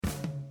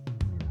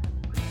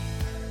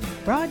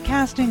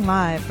Broadcasting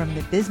live from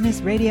the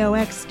Business Radio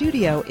X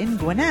studio in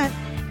Gwinnett,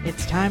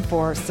 it's time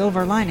for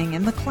Silver Lining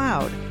in the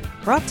Cloud,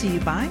 brought to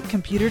you by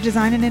Computer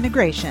Design and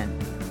Integration.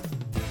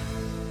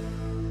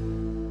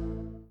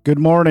 Good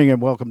morning and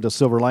welcome to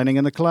Silver Lining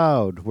in the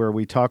Cloud, where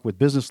we talk with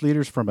business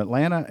leaders from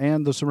Atlanta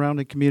and the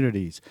surrounding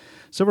communities.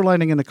 Silver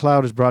Lining in the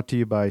Cloud is brought to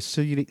you by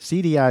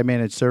CDI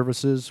Managed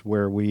Services,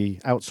 where we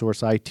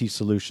outsource IT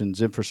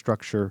solutions,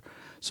 infrastructure,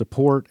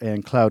 support,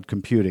 and cloud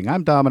computing.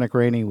 I'm Dominic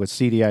Rainey with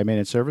CDI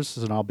Managed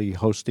Services, and I'll be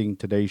hosting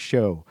today's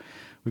show.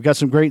 We've got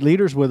some great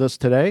leaders with us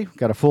today. We've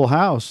got a full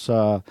house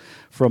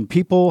from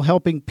People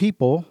Helping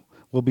People.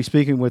 We'll be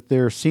speaking with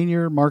their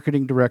Senior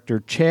Marketing Director,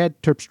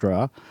 Chad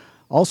Terpstra.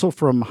 Also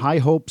from High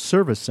Hope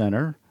Service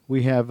Center,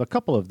 we have a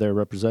couple of their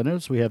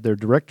representatives. We have their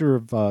Director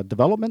of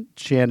Development,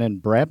 Shannon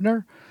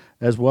Brabner,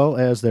 as well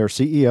as their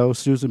CEO,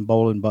 Susan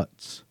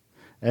Boland-Butts.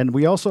 And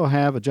we also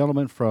have a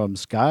gentleman from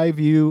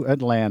Skyview,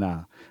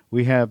 Atlanta.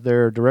 We have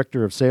their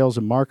Director of Sales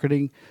and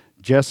Marketing,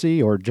 Jess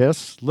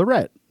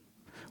Lorette.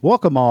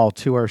 Welcome all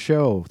to our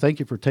show. Thank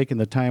you for taking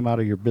the time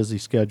out of your busy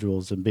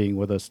schedules and being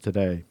with us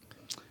today.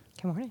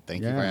 Good morning.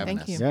 Thank you for having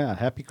us. Yeah,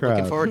 happy crowd.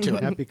 Looking forward to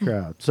it. Happy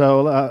crowd.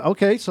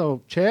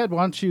 So, Chad,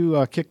 why don't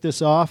you kick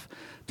this off?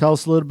 Tell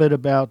us a little bit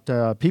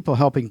about People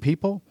Helping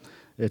People.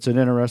 It's an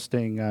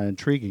interesting,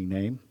 intriguing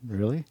name,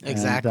 really.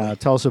 Exactly. And,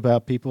 tell us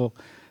about People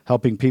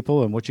Helping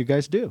People and what you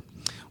guys do.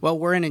 Well,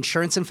 we're an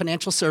insurance and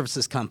financial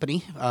services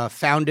company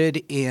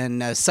founded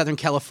in Southern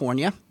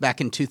California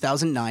back in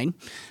 2009.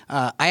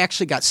 I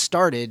actually got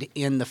started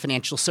in the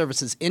financial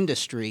services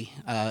industry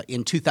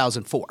in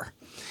 2004.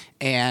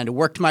 And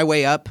worked my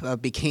way up,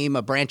 became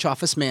a branch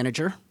office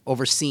manager,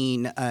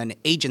 overseeing an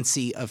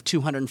agency of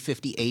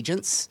 250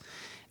 agents.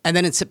 And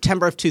then in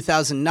September of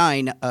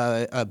 2009,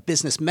 a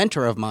business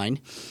mentor of mine,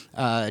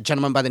 a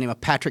gentleman by the name of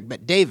Patrick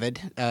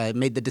Bet-David,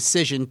 made the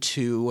decision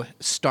to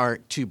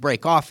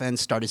break off and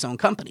start his own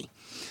company.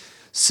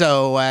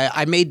 So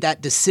I made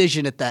that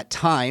decision at that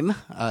time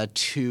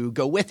to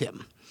go with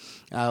him.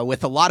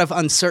 With a lot of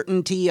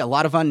uncertainty, a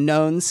lot of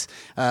unknowns,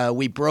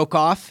 we broke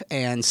off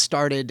and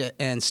started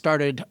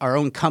our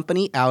own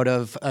company out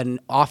of an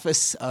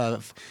office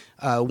of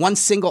one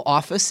single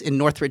office in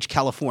Northridge,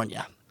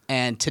 California.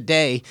 And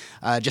today,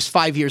 just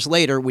 5 years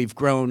later, we've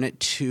grown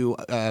to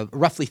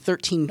roughly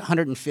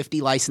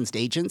 1,350 licensed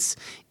agents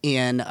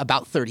in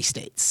about 30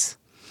 states.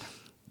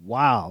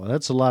 Wow,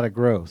 that's a lot of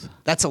growth.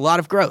 That's a lot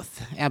of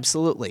growth,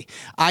 absolutely.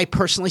 I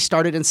personally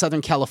started in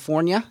Southern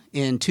California.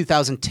 In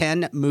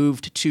 2010,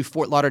 moved to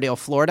Fort Lauderdale,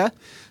 Florida,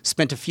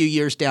 spent a few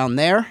years down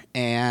there,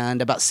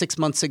 and about 6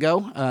 months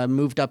ago,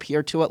 moved up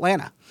here to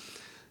Atlanta.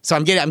 So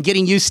I'm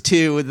getting used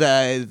to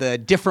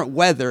the different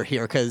weather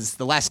here because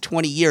the last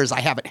 20 years I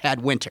haven't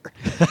had winter.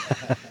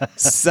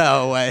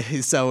 so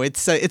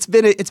it's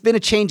been a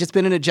change. It's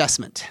been an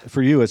adjustment.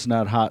 For you, it's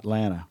not hot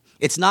Atlanta.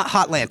 It's not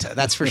Hotlanta,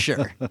 that's for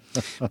sure.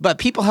 But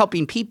People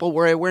Helping People,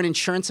 we're an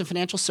insurance and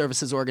financial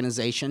services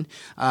organization.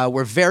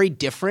 We're very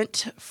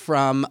different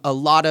from a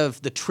lot of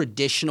the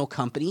traditional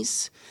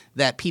companies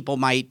that people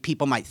might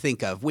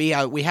think of. We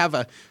have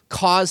a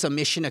cause, a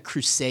mission, a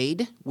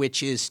crusade,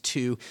 which is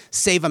to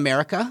save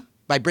America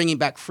by bringing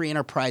back free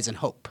enterprise and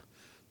hope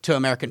to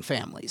American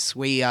families.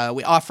 We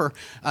offer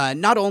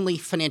not only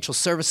financial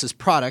services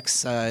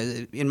products,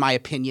 in my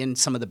opinion,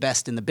 some of the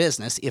best in the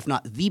business, if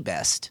not the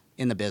best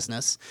in the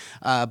business,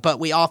 but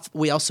we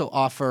also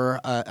offer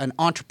an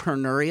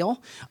entrepreneurial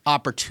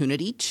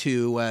opportunity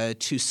to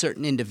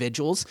certain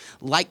individuals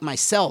like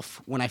myself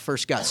when I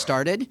first got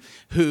started,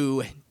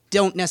 who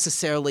don't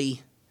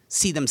necessarily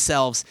see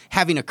themselves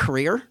having a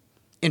career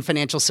in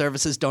financial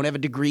services, don't have a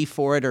degree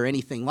for it or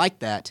anything like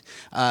that,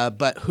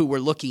 but who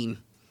were looking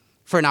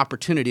for an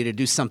opportunity to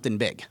do something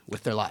big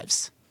with their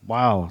lives.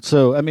 Wow.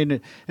 So, I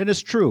mean, and it's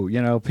true.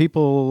 You know,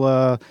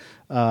 people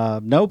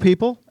know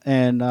people,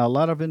 and a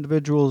lot of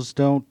individuals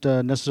don't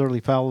necessarily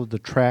follow the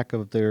track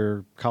of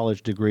their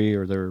college degree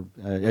or their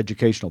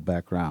educational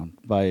background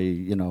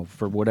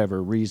for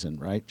whatever reason,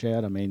 right,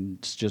 Chad? I mean,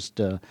 it's just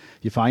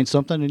you find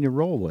something and you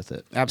roll with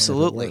it.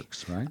 Absolutely. It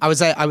works, right? I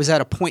was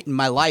at a point in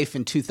my life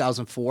in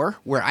 2004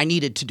 where I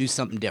needed to do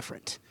something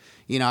different.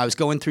 You know, I was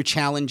going through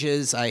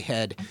challenges. I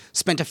had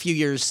spent a few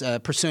years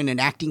pursuing an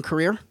acting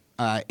career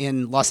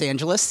in Los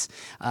Angeles.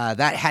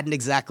 That hadn't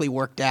exactly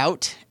worked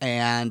out,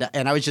 and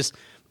I was just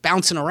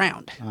bouncing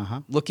around,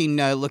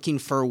 looking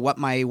for what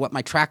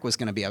my track was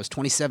going to be. I was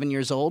 27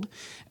 years old,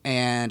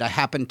 and I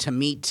happened to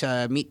meet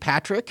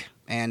Patrick,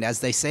 and as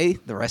they say,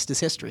 the rest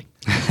is history.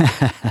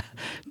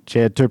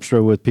 Chad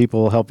Terpstra with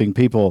People Helping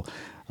People.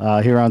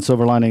 Here on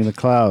Silver Lining in the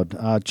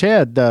Cloud.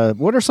 Chad,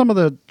 what are some of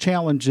the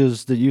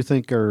challenges that you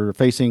think are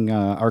facing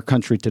our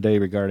country today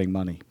regarding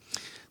money?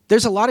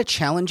 There's a lot of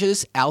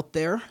challenges out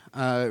there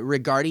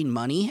regarding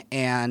money,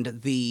 and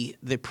the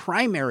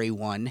primary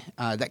one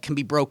that can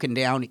be broken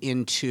down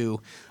into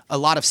a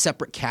lot of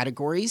separate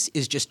categories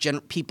is just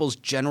people's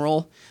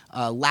general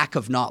lack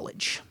of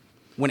knowledge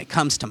when it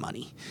comes to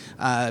money,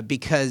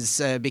 because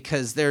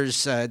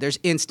there's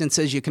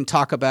instances you can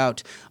talk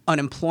about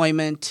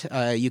unemployment,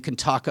 you can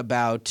talk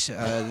about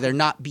there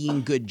not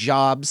being good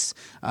jobs,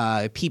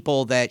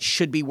 people that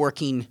should be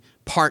working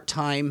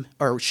part-time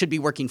or should be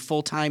working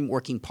full-time,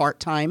 working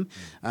part-time,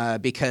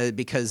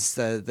 because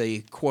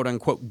the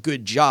quote-unquote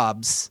good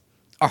jobs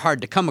are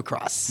hard to come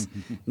across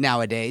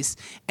nowadays.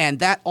 And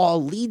that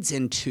all leads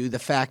into the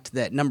fact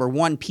that, number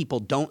one, people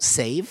don't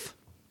save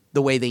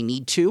the way they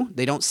need to.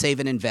 They don't save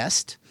and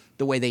invest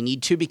the way they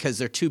need to because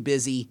they're too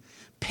busy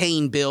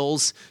paying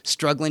bills,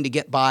 struggling to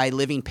get by,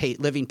 living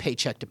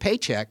paycheck to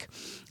paycheck.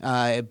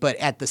 But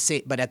at the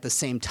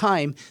same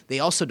time, they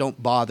also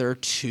don't bother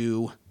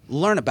to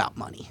learn about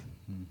money.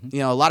 You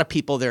know, a lot of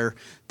people, their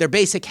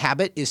basic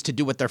habit is to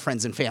do what their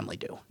friends and family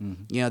do.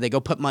 You know, they go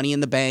put money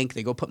in the bank,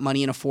 they go put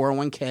money in a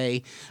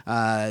 401k,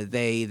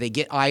 they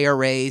get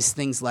IRAs,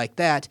 things like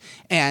that.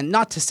 And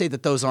not to say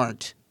that those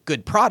aren't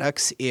good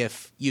products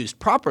if used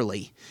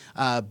properly,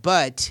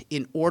 but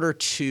in order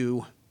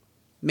to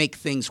make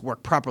things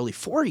work properly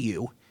for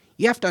you,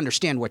 you have to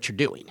understand what you're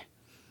doing.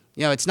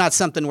 You know, it's not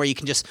something where you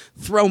can just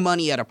throw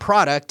money at a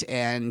product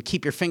and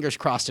keep your fingers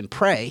crossed and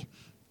pray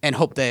and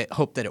hope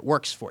that it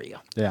works for you.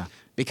 Yeah.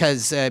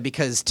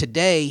 Because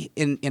today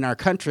in our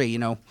country, you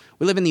know,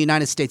 we live in the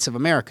United States of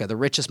America, the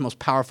richest, most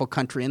powerful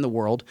country in the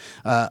world,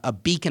 a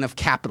beacon of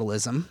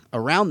capitalism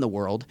around the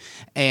world,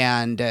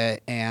 and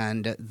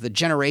the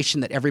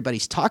generation that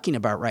everybody's talking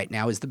about right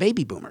now is the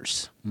baby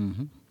boomers.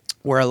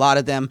 Where a lot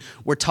of them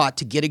were taught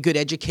to get a good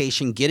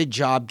education, get a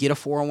job, get a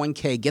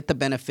 401k, get the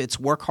benefits,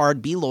 work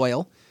hard, be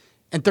loyal,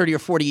 and 30 or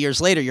 40 years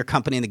later, your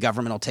company and the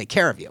government will take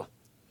care of you.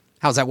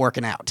 How's that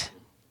working out?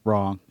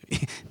 Wrong.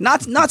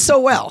 Not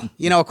so well.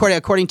 You know,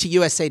 according to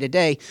USA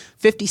Today,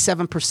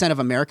 57% of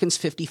Americans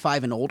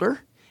 55 and older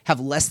have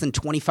less than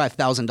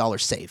 $25,000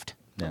 saved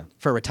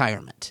for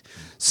retirement.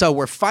 So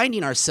we're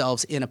finding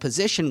ourselves in a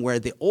position where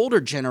the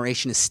older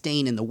generation is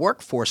staying in the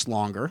workforce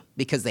longer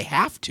because they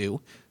have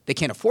to. They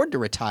can't afford to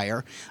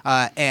retire.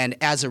 And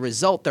as a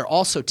result, they're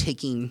also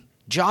taking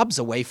jobs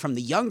away from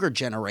the younger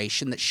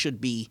generation that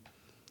should be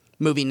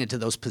moving into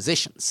those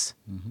positions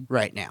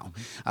right now.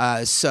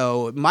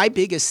 So my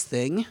biggest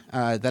thing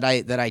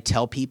that I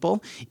tell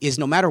people is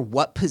no matter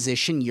what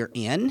position you're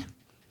in,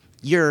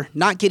 you're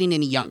not getting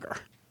any younger.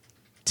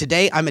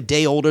 Today, I'm a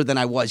day older than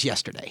I was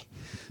yesterday.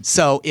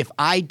 So if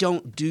I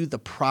don't do the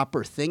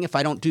proper thing, if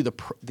I don't do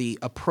the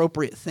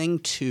appropriate thing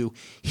to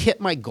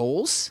hit my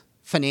goals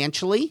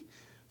financially,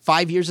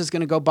 5 years is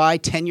going to go by,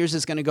 10 years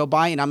is going to go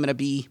by, and I'm going to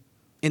be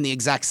in the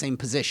exact same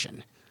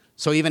position.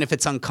 So even if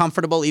it's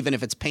uncomfortable, even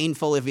if it's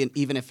painful,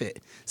 even if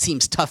it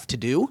seems tough to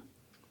do,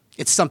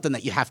 it's something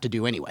that you have to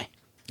do anyway.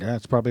 Yeah,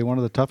 it's probably one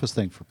of the toughest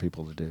things for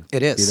people to do.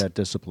 It is. Be that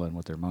discipline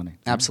with their money.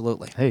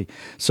 Absolutely. Hey,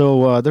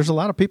 so there's a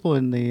lot of people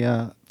in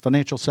the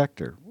financial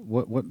sector.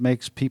 What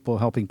makes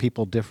helping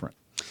people different?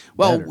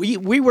 Well,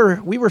 we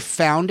were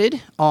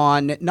founded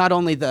on not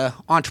only the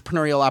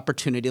entrepreneurial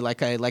opportunity,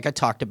 like I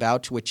talked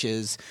about, which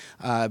is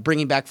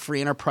bringing back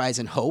free enterprise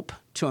and hope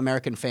to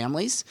American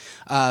families,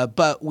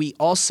 but we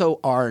also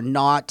are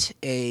not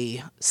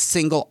a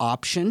single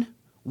option,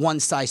 one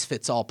size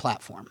fits all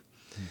platform.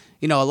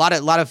 You know, a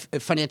lot of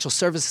financial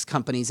services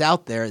companies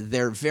out there,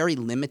 they're very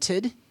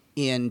limited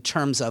in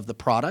terms of the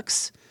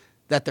products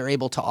that they're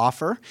able to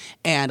offer,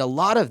 and a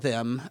lot of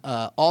them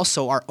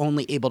also are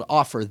only able to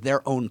offer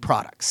their own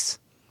products.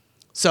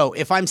 So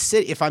if I'm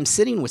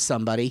sitting with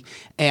somebody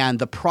and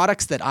the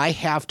products that I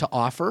have to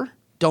offer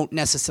don't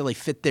necessarily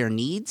fit their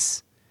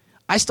needs,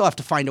 I still have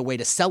to find a way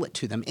to sell it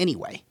to them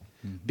anyway,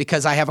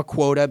 because I have a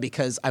quota,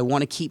 because I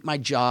want to keep my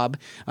job,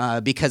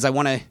 because I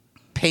want to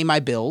pay my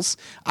bills.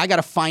 I got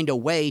to find a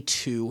way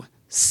to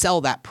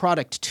sell that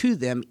product to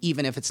them,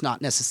 even if it's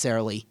not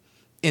necessarily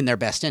in their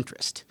best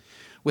interest.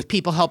 With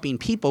People Helping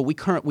People, we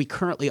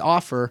currently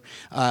offer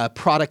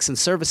products and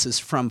services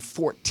from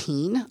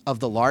 14 of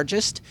the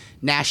largest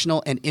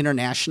national and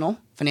international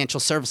financial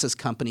services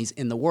companies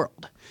in the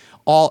world,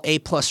 all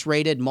A-plus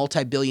rated,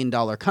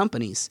 multi-billion-dollar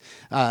companies.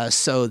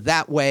 So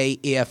that way,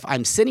 if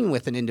I'm sitting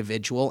with an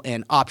individual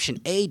and option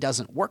A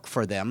doesn't work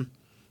for them,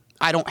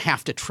 I don't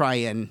have to try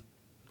and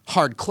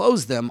hard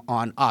close them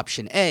on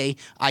option A.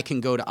 I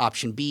can go to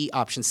option B,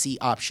 option C,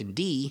 option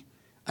D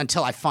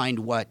until I find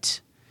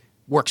what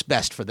works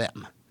best for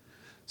them.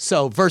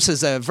 So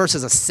versus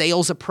a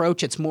sales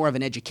approach, it's more of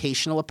an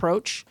educational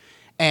approach.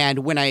 And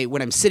when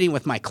I'm sitting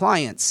with my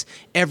clients,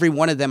 every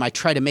one of them, I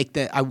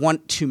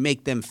want to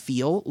make them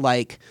feel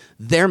like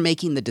they're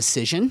making the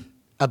decision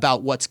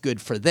about what's good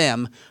for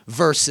them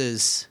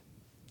versus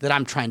that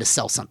I'm trying to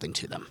sell something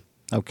to them.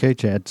 Okay,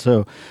 Chad.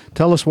 So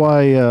tell us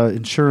why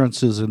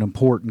insurance is an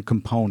important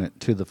component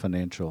to the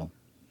financial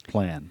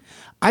plan.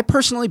 I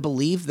personally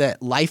believe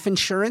that life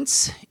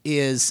insurance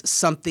is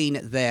something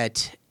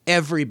that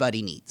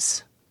everybody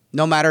needs.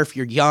 No matter if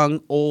you're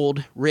young,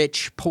 old,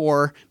 rich,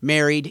 poor,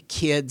 married,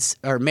 kids,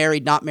 or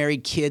married, not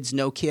married, kids,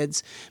 no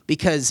kids,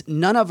 because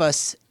none of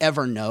us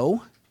ever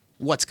know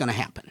what's going to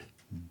happen.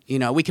 You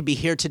know, we could be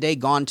here today,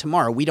 gone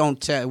tomorrow. We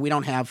don't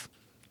have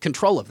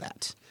control of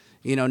that.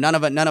 You know, none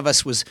of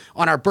us was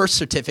on our birth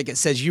certificate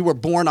says you were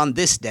born on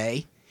this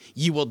day,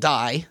 you will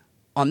die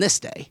on this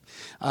day.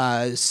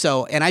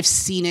 And I've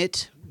seen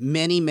it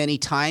many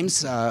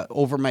times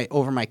over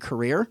my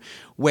career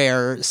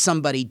where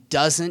somebody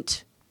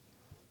doesn't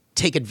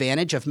take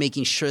advantage of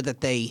making sure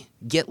that they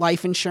get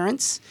life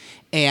insurance,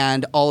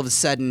 and all of a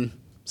sudden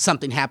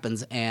something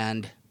happens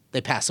and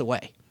they pass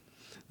away.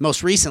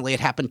 Most recently,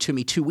 it happened to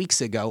me 2 weeks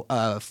ago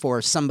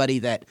for somebody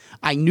that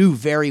I knew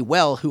very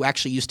well who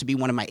actually used to be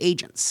one of my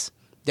agents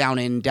down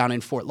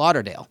in Fort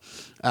Lauderdale.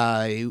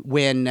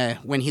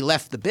 When he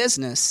left the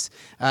business,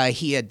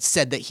 he had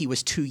said that he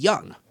was too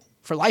young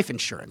for life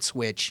insurance,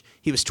 which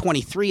he was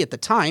 23 at the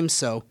time,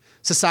 so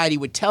society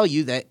would tell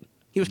you that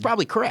he was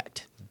probably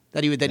correct,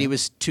 that he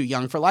was too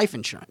young for life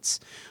insurance.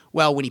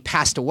 Well, when he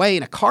passed away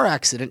in a car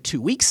accident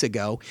 2 weeks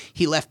ago,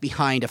 he left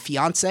behind a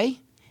fiance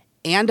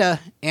and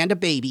a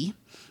baby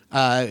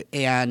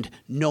and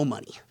no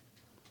money.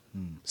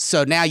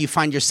 So now you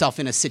find yourself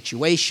in a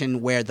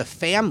situation where the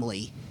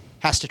family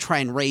has to try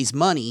and raise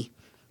money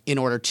in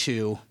order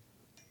to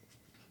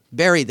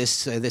bury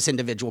this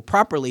individual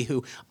properly,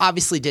 who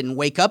obviously didn't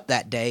wake up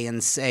that day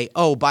and say,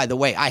 oh, by the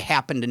way, I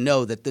happen to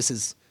know that this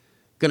is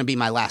going to be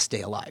my last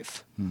day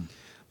alive.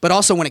 But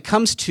also when it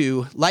comes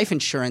to life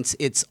insurance,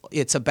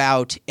 it's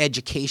about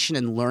education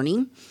and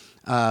learning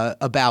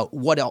about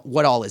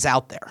what all is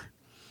out there.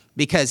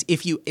 Because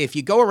if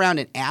you go around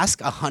and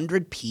ask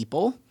 100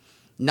 people,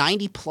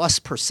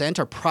 90+%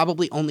 are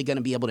probably only going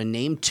to be able to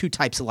name 2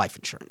 types of life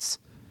insurance,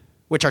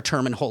 which are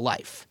term and whole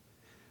life.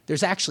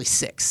 There's actually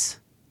 6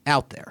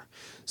 out there.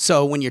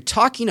 So when you're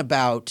talking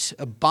about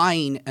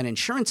buying an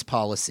insurance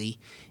policy,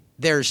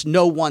 there's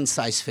no one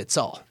size fits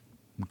all.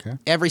 Okay.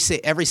 Every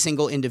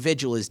single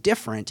individual is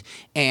different,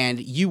 and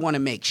you want to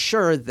make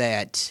sure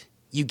that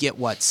you get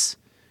what's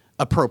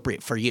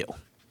appropriate for you.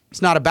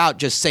 It's not about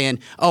just saying,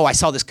 oh, I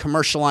saw this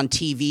commercial on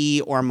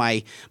TV, or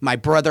my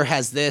brother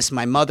has this,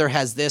 my mother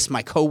has this,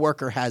 my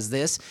coworker has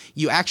this.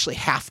 You actually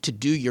have to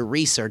do your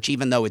research,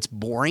 even though it's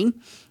boring,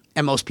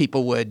 and most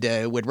people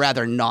would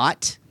rather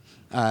not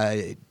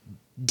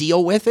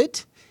deal with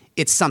it.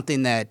 It's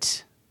something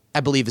that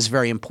I believe is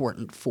very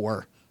important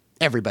for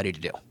everybody to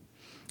do.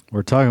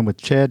 We're talking with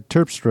Chad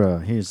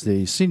Terpstra. He's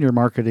the Senior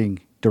Marketing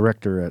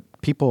Director at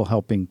People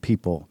Helping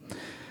People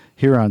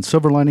here on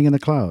Silver Lining in the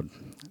Cloud.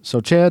 So,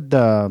 Chad,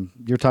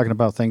 you're talking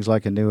about things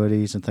like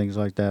annuities and things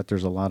like that.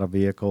 There's a lot of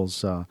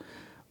vehicles.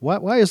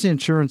 Why is the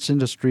insurance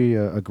industry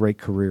a great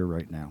career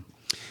right now?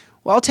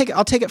 Well,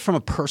 I'll take it from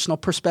a personal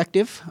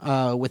perspective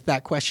with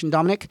that question,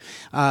 Dominic.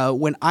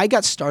 When I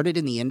got started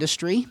in the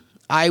industry,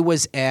 I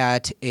was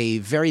at a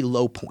very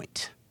low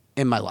point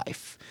in my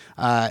life.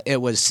 It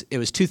was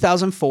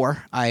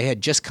 2004. I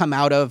had just come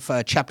out of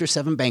Chapter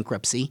 7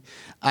 bankruptcy.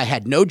 I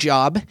had no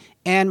job,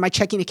 and my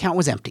checking account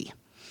was empty.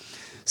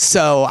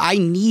 So I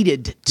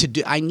needed to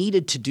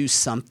do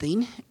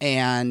something,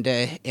 and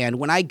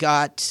when I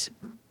got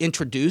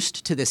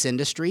introduced to this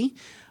industry,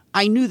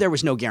 I knew there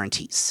was no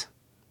guarantees.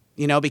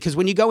 You know, because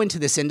when you go into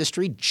this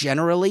industry,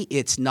 generally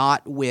it's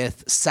not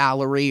with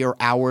salary or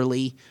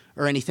hourly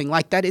or anything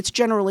like that. It's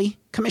generally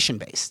commission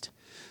based.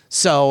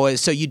 So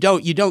you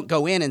don't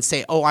go in and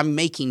say, oh, I'm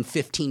making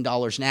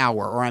 $15 an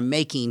hour, or I'm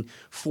making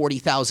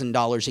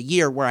 $40,000 a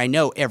year, where I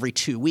know every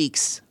 2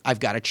 weeks I've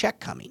got a check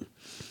coming.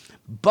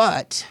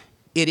 But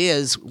it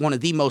is one of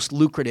the most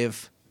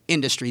lucrative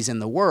industries in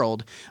the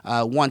world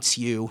once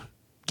you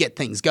get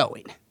things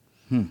going.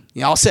 You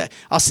know,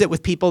 I'll sit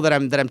with people that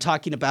I'm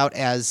talking about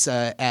as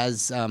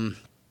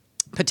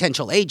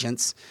potential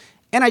agents,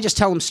 and I just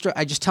tell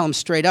them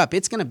straight up,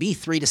 it's going to be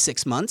 3 to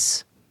 6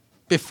 months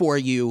before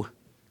you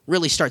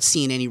really start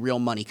seeing any real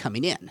money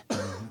coming in.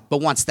 But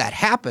once that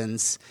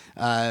happens,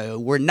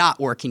 we're not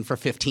working for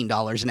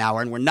 $15 an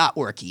hour, and we're not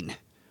working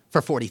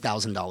for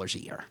 $40,000 a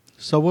year.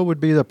 So what would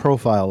be the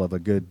profile of a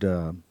good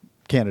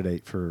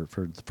candidate for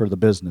the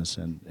business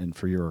and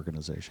for your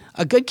organization?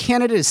 A good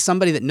candidate is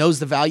somebody that knows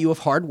the value of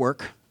hard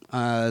work,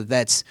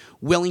 that's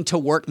willing to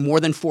work more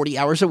than 40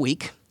 hours a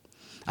week.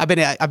 I've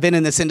been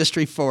in this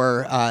industry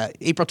for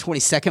April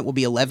 22nd will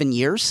be 11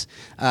 years.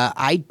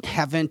 I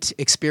haven't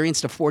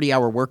experienced a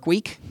 40-hour work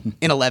week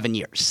in 11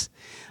 years.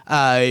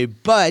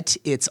 But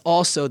it's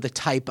also the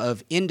type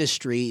of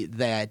industry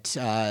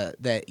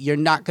that you're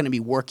not going to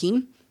be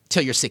working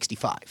till you're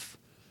 65.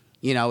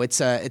 You know, it's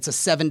a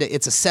 7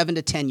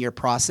 to 10 year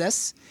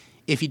process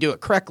if you do it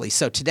correctly.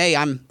 So today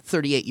I'm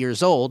 38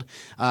 years old,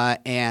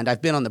 and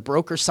I've been on the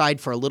broker side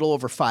for a little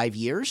over 5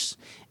 years.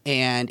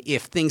 And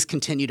if things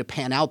continue to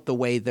pan out the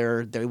way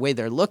they're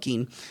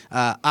looking,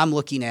 I'm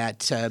looking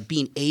at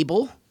being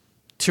able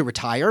to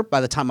retire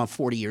by the time I'm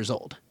 40 years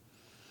old.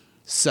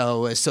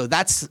 So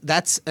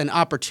that's an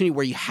opportunity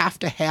where you have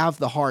to have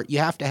the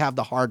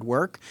hard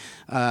work.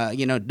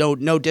 You know,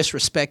 no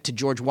disrespect to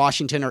George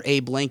Washington or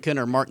Abe Lincoln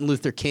or Martin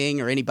Luther King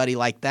or anybody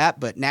like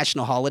that, but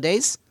national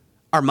holidays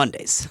are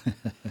Mondays.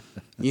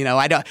 You know,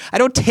 I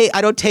don't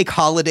take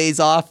holidays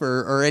off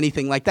or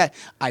anything like that.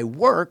 I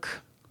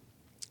work,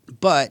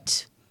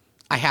 but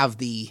I have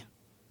the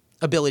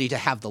ability to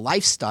have the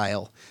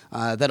lifestyle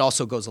that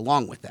also goes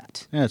along with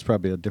that. Yeah, it's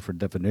probably a different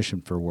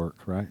definition for work,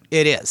 right?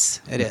 It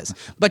is.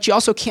 But you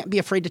also can't be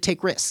afraid to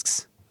take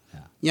risks.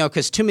 Yeah.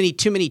 Because too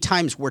many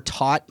times we're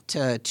taught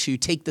to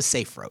take the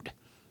safe road.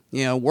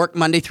 Work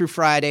Monday through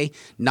Friday,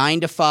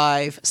 9 to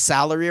 5,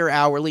 salary or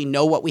hourly,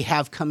 know what we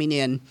have coming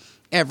in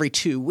every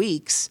 2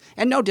 weeks.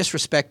 And no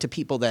disrespect to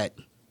people that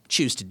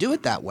choose to do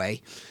it that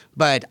way,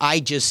 but I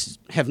just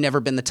have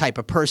never been the type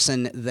of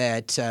person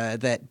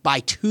that by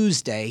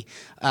Tuesday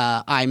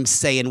I'm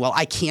saying, well,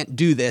 I can't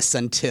do this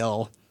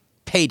until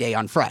payday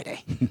on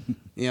Friday.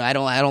 I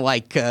don't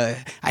like.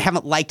 I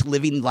haven't liked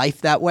living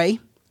life that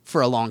way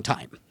for a long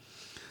time.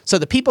 So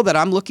the people that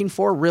I'm looking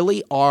for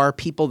really are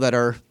people that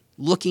are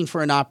looking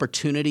for an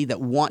opportunity,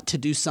 that want to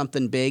do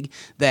something big,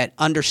 that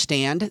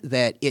understand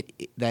that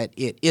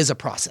it is a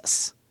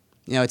process.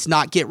 It's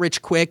not get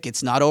rich quick.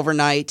 It's not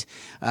overnight.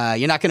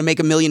 You're not going to make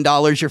 $1 million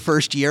your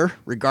first year,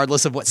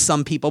 regardless of what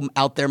some people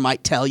out there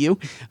might tell you.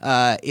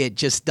 It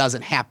just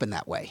doesn't happen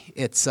that way.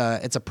 It's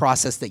a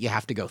process that you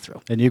have to go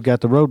through. And you've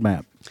got the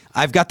roadmap.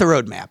 I've got the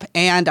roadmap,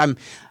 and I'm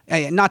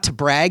not to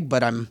brag,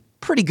 but I'm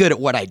pretty good at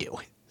what I do.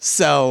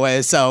 So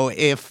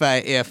if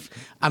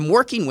I'm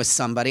working with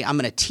somebody, I'm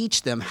going to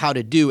teach them how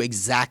to do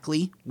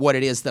exactly what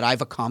it is that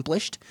I've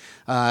accomplished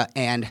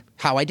and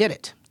how I did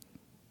it.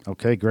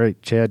 Okay,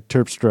 great. Chad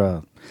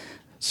Terpstra,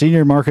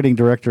 Senior Marketing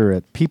Director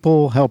at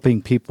People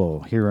Helping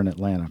People here in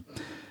Atlanta.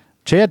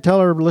 Chad, tell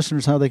our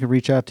listeners how they can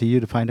reach out to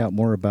you to find out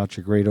more about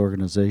your great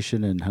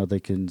organization and how they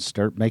can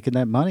start making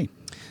that money.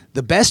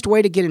 The best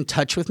way to get in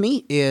touch with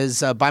me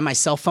is by my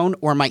cell phone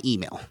or my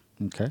email.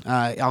 Okay.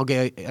 I'll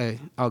go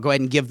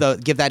ahead and give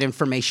that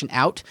information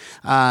out.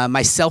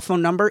 My cell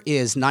phone number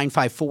is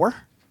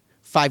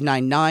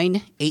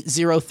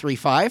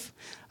 954-599-8035.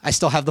 I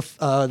still have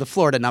the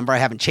Florida number. I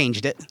haven't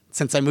changed it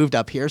since I moved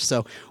up here.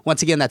 So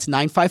once again, that's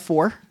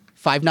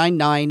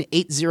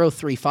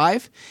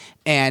 954-599-8035.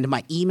 And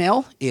my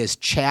email is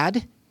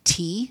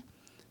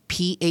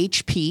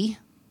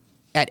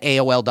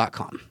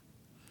chadtphp@aol.com.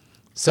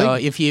 So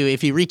if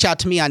you reach out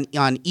to me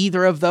on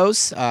either of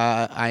those,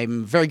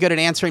 I'm very good at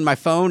answering my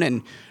phone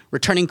and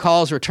returning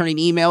calls, returning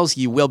emails.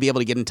 You will be able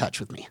to get in touch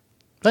with me.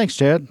 Thanks,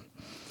 Chad.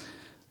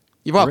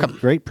 You're welcome.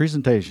 Great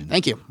presentation.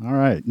 Thank you. All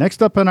right.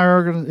 Next up in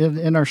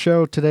our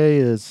show today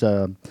is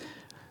a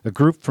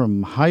group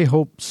from High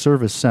Hope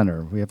Service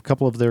Center. We have a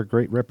couple of their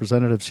great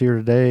representatives here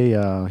today,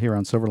 here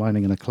on Silver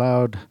Lining in the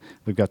Cloud.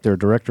 We've got their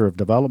Director of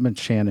Development,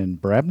 Shannon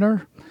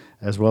Brabner,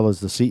 as well as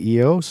the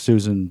CEO,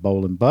 Susan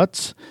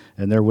Boland-Butts.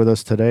 And they're with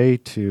us today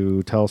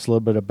to tell us a little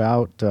bit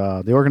about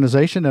the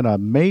organization and a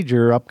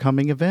major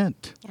upcoming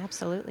event.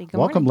 Absolutely. Good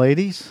Welcome, morning.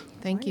 ladies.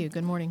 Thank you.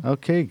 Good morning.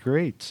 Okay,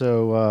 great.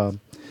 So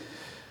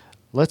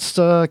let's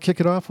kick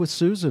it off with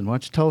Susan. Why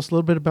don't you tell us a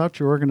little bit about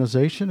your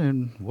organization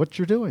and what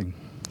you're doing?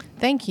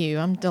 Thank you.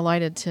 I'm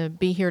delighted to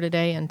be here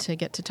today and to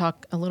get to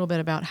talk a little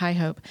bit about High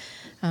Hope.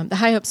 The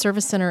High Hope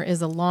Service Center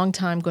is a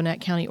longtime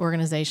Gwinnett County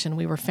organization.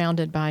 We were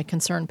founded by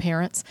concerned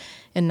parents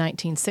in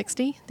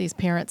 1960. These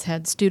parents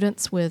had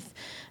students with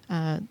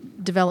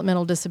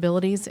developmental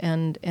disabilities,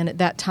 and at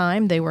that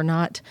time they were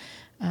not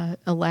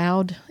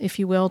allowed, if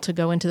you will, to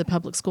go into the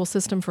public school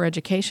system for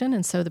education,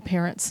 and so the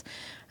parents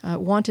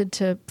wanted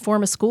to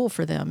form a school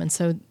for them. And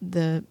so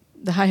the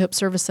High Hope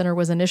Service Center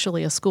was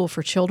initially a school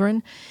for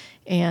children,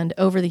 and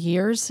over the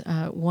years,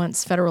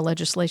 once federal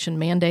legislation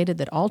mandated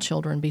that all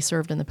children be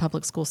served in the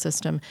public school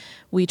system,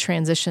 we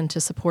transitioned to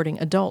supporting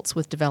adults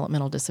with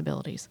developmental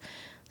disabilities.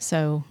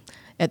 So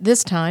at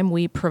this time,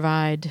 we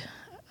provide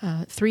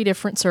 3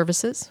 different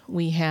services.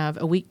 We have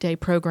a weekday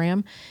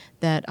program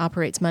that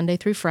operates Monday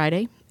through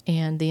Friday,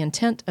 and the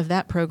intent of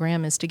that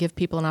program is to give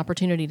people an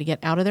opportunity to get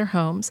out of their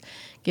homes,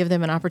 give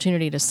them an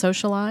opportunity to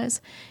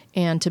socialize,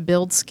 and to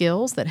build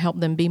skills that help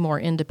them be more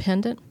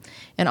independent.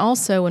 And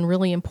also, and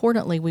really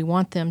importantly, we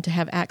want them to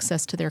have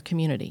access to their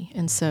community.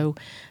 And so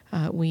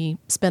we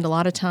spend a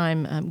lot of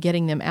time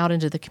getting them out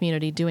into the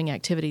community, doing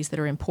activities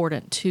that are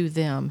important to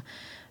them,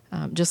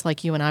 just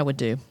like you and I would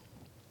do.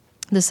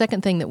 The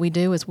second thing that we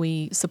do is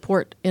we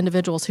support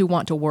individuals who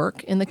want to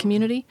work in the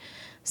community.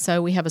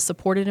 So we have a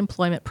supported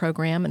employment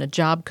program and a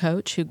job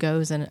coach who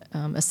goes and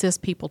assists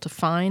people to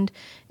find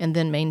and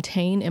then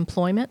maintain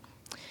employment.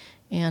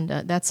 And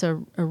that's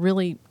a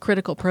really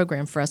critical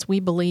program for us. We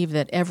believe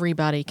that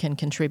everybody can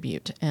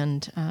contribute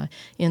and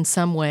in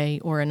some way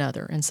or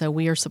another. And so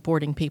we are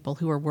supporting people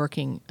who are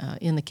working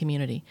in the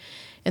community.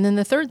 And then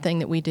the third thing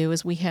that we do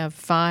is we have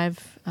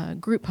 5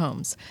 group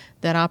homes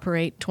that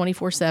operate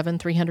 24/7,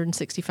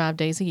 365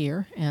 days a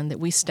year, and that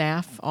we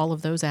staff all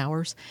of those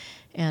hours.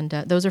 And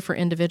those are for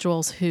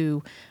individuals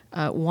who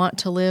want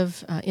to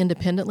live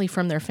independently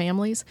from their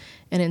families.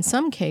 And in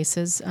some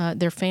cases,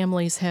 their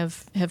families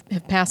have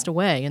passed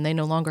away, and they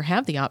no longer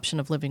have the option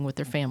of living with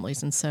their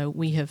families. And so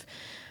we have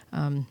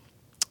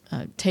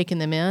taken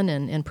them in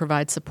and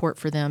provide support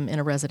for them in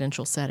a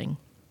residential setting.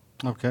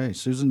 Okay,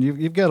 Susan,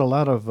 you've got a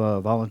lot of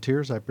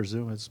volunteers, I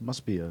presume. It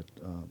must be a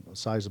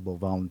sizable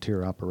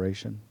volunteer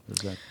operation. Is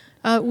that?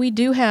 We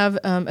do have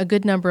a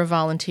good number of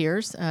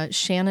volunteers.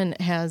 Shannon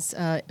has,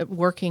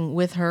 working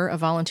with her, a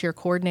volunteer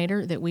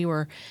coordinator that we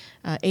were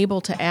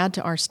able to add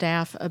to our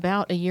staff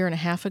about a year and a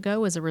half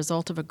ago as a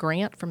result of a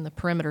grant from the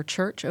Perimeter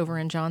Church over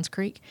in Johns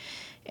Creek.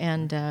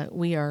 And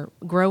we are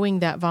growing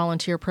that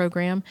volunteer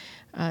program.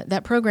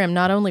 That program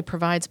not only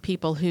provides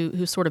people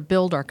who sort of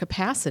build our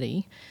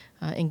capacity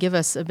and give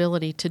us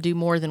ability to do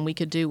more than we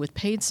could do with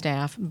paid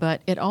staff,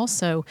 but it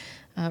also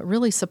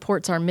really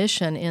supports our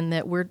mission in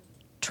that we're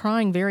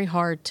trying very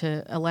hard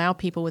to allow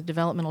people with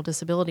developmental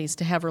disabilities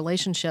to have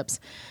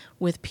relationships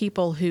with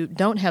people who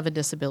don't have a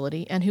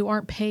disability and who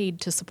aren't paid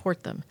to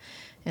support them.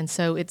 And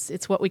so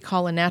it's what we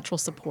call a natural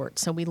support.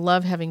 So we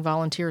love having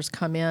volunteers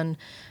come in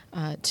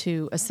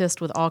to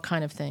assist with all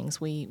kind of things.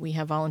 We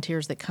have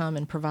volunteers that come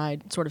and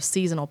provide sort of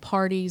seasonal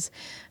parties.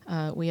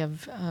 We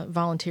have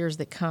volunteers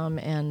that come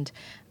and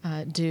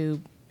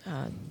do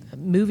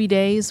movie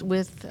days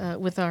with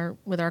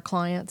our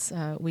clients.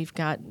 We've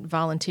got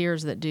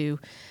volunteers that do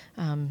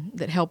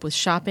that help with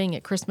shopping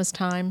at Christmas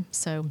time.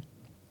 So,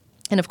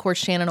 and of course,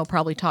 Shannon will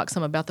probably talk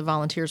some about the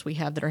volunteers we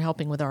have that are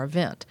helping with our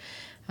event.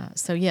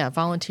 So yeah,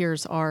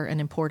 volunteers are an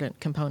important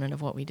component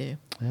of what we do.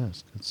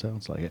 Yes, it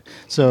sounds like it.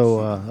 So,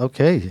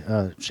 okay,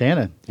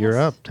 Shannon, you're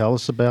up. Tell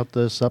us about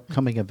this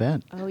upcoming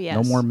event. Oh, yes.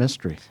 No more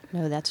mystery.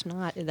 No, that's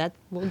not.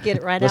 We'll get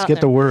it right Let's out get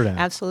there. the word out.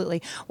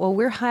 Absolutely. Well,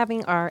 we're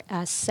having our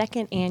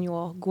second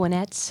annual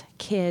Gwinnett's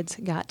Kids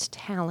Got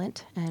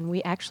Talent, and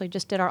we actually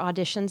just did our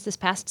auditions this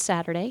past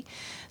Saturday.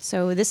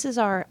 So this is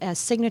our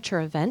signature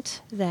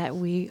event that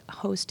we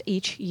host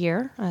each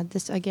year.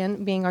 This,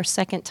 again, being our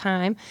second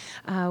time.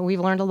 We've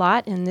learned a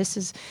lot, and this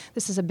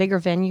is a bigger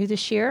venue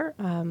this year.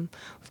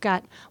 We've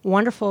got a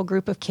wonderful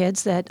group of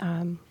kids that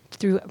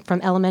from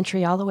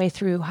elementary all the way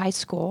through high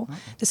school.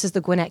 This is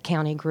the Gwinnett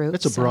County group.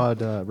 It's a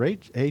broad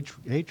age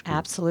group.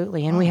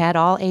 Absolutely, and we had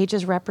all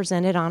ages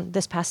represented on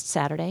this past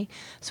Saturday.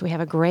 So we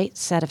have a great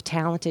set of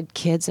talented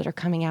kids that are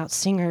coming out,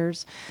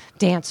 singers,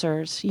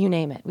 dancers, you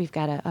name it. We've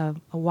got a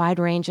wide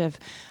range of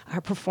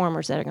our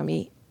performers that are going to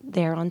be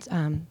there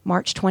on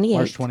March 28th.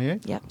 March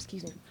 28th? Yep,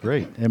 excuse me.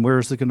 Great. And where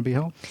is it going to be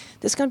held?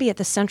 This is going to be at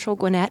the Central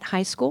Gwinnett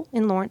High School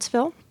in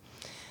Lawrenceville.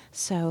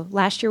 So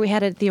last year we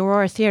had it at the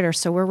Aurora Theater,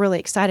 so we're really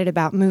excited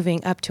about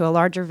moving up to a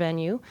larger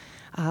venue,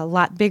 a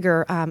lot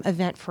bigger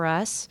event for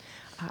us.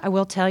 I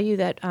will tell you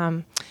that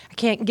I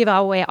can't give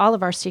away all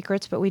of our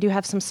secrets, but we do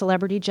have some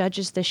celebrity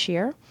judges this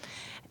year,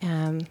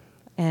 and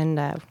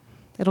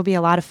it'll be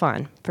a lot of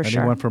fun for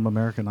sure. Anyone from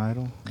American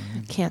Idol?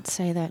 Can't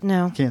say that.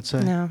 No. Can't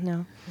say?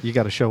 No. You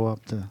got to show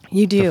up to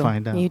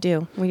find out. You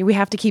do. We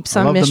have to keep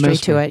some mystery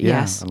to it.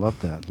 Yeah, yes. I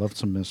love that. Love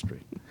some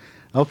mystery.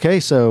 Okay,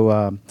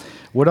 so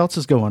what else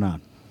is going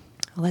on?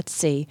 Let's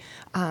see.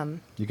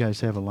 You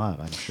guys have a lot,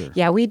 I'm sure.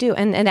 Yeah, we do.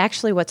 And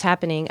actually what's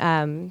happening,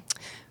 trying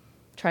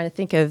to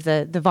think of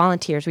the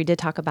volunteers, we did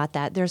talk about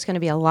that. There's going to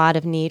be a lot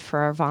of need for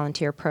our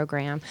volunteer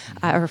program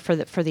or for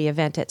the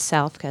event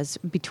itself, because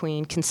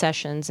between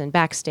concessions and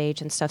backstage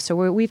and stuff. So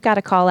we've got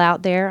a call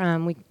out there.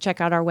 We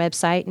check out our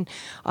website, and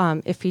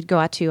if you'd go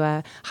out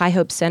to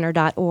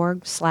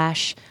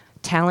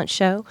highhopecenter.org/talent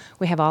show,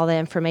 we have all the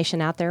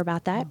information out there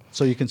about that.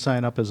 So you can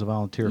sign up as a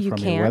volunteer from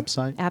your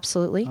website?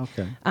 Absolutely.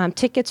 Okay.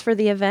 Tickets for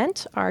the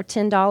event are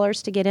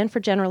 $10 to get in for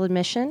general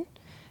admission,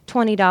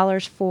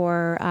 $20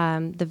 for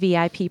the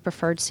VIP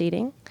preferred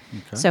seating.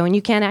 Okay. So, and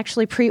you can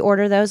actually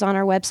pre-order those on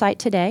our website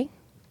today,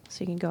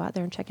 so you can go out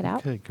there and check it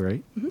out. Okay,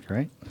 great,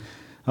 great.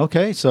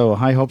 Okay, so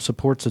High Hope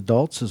supports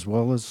adults as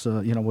well as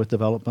with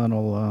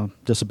developmental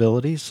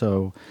disabilities.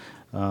 So,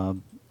 how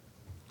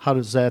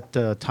does that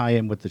tie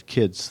in with the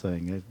kids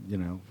thing?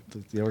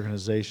 The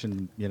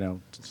organization,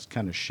 it's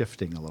kind of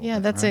shifting a little bit.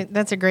 Yeah, right?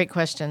 that's a great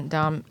question,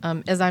 Dom.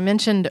 As I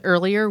mentioned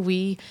earlier,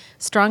 we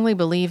strongly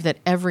believe that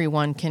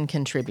everyone can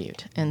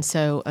contribute. And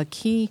so a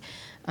key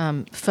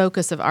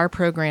focus of our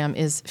program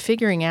is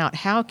figuring out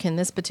how can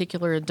this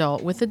particular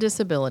adult with a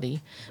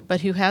disability,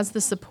 but who has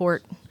the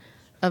support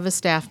of a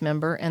staff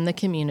member and the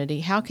community,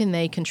 how can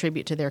they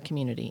contribute to their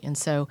community? And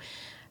so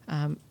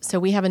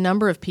we have a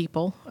number of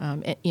people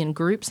in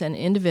groups and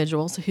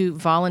individuals who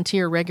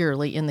volunteer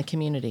regularly in the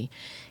community.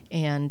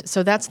 And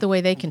so that's the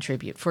way they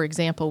contribute. For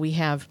example, we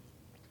have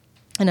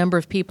a number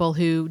of people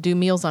who do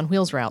Meals on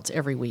Wheels routes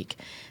every week.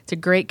 It's a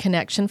great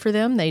connection for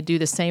them. They do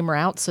the same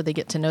routes, so they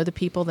get to know the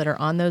people that are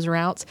on those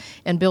routes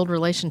and build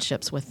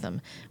relationships with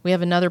them. We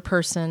have another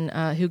person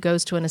who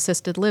goes to an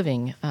assisted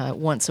living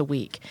once a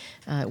week.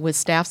 With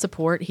staff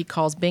support, he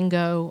calls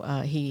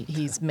bingo.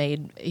 He's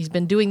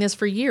been doing this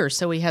for years,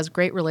 so he has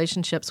great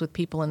relationships with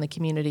people in the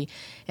community,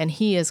 and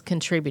he is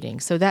contributing.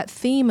 So that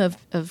theme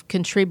of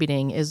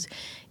contributing is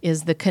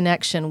the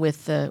connection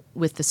with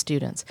the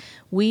students.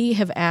 We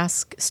have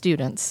asked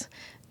students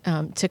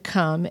to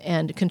come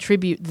and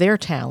contribute their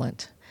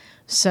talent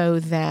so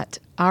that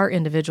our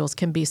individuals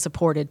can be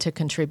supported to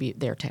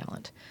contribute their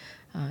talent.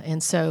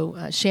 And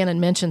so Shannon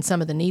mentioned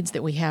some of the needs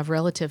that we have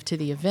relative to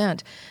the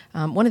event.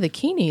 One of the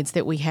key needs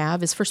that we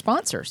have is for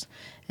sponsors.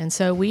 And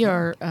so we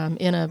are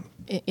in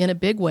a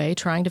big way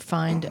trying to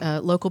find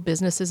local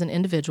businesses and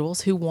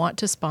individuals who want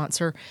to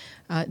sponsor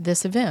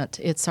this event.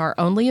 It's our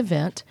only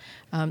event.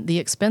 The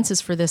expenses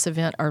for this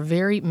event are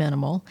very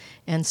minimal,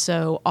 and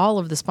so all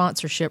of the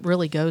sponsorship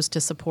really goes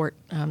to support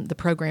the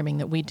programming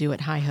that we do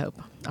at High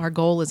Hope. Our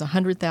goal is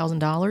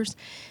 $100,000,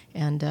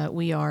 and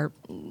we are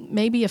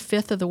maybe a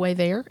fifth of the way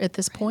there at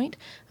this point.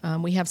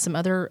 We have some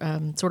other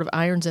sort of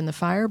irons in the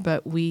fire,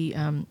 but we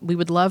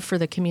would love for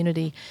the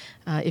community,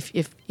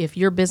 if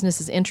your business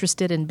is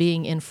interested in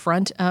being in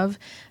front of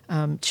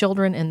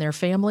children and their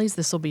families,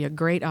 this will be a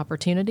great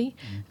opportunity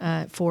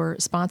for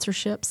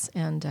sponsorships,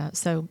 and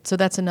so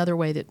that's another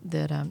way that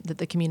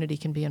the community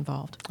can be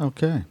involved.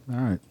 Okay, all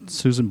right.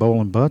 Susan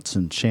Boland Butts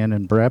and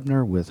Shannon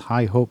Brabner with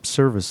High Hope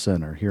Service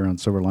Center here on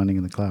Silver Lining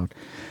in the Cloud.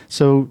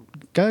 So,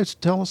 guys,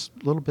 tell us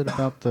a little bit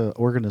about the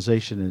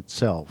organization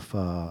itself.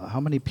 How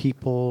many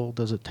people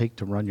does it take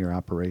to run your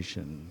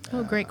operation?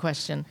 Oh, great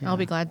question. Yeah. I'll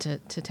be glad to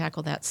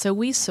tackle that. So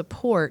we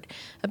support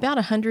about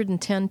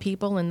 110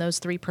 people in those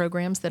three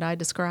programs that I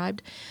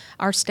described.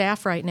 Our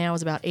staff right now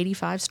is about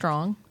 85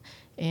 strong,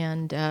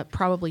 and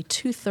probably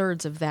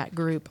 2/3 of that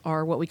group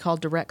are what we call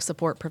direct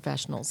support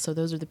professionals. So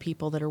those are the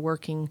people that are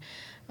working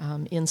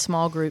in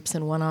small groups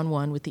and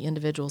one-on-one with the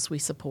individuals we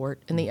support.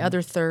 And the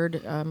other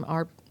third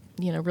are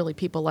really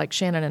people like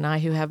Shannon and I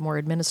who have more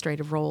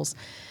administrative roles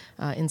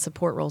in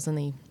support roles in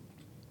the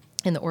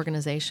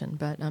organization.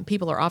 But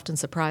people are often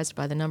surprised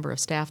by the number of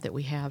staff that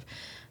we have.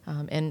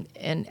 And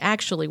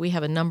actually, we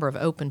have a number of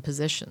open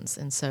positions.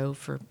 And so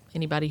for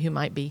anybody who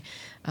might be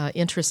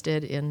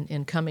interested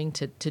in coming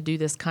to do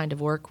this kind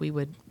of work, we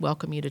would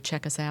welcome you to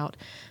check us out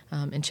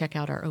and check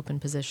out our open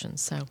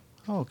positions. So.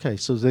 Okay,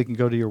 so they can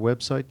go to your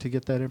website to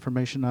get that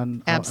information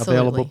on Absolutely.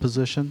 Available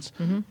positions?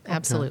 Mm-hmm. Okay.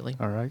 Absolutely.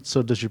 All right.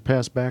 So does your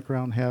past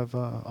background have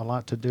a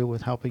lot to do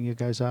with helping you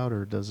guys out,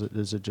 or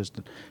is it just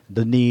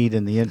the need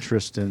and the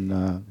interest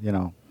in,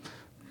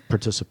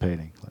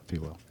 participating, if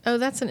you will? Oh,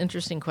 that's an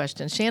interesting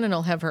question. Shannon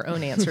will have her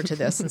own answer to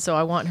this, and so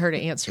I want her to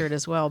answer it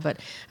as well. But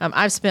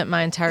I've spent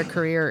my entire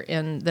career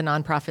in the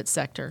nonprofit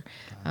sector.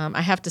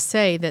 I have to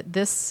say that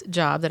this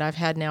job that I've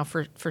had now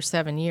for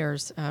 7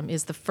 years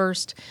is the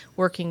first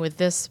working with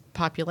this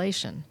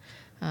population.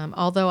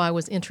 Although I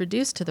was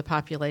introduced to the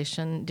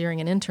population during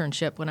an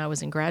internship when I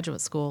was in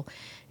graduate school,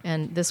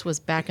 and this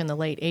was back in the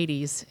late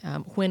 80s,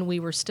 when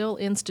we were still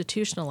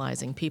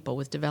institutionalizing people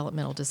with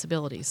developmental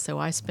disabilities. So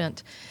I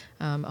spent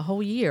a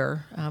whole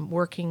year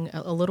working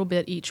a little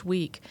bit each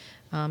week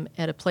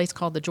at a place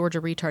called the Georgia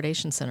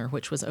Retardation Center,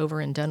 which was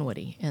over in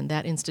Dunwoody. And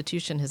that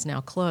institution has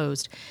now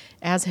closed,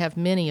 as have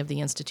many of the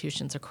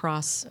institutions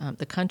across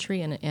the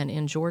country and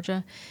in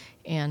Georgia.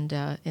 And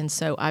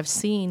so I've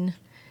seen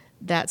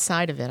that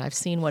side of it. I've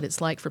seen what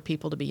it's like for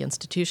people to be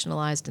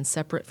institutionalized and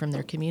separate from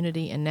their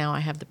community, and now I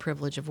have the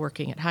privilege of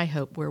working at High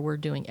Hope, where we're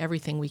doing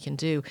everything we can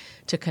do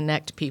to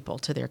connect people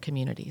to their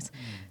communities.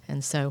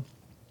 And so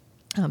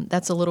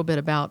that's a little bit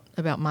about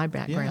my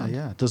background.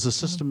 Yeah. Does the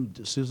system,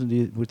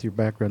 Susan, with your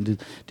background, do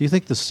you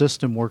think the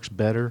system works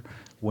better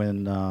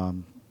when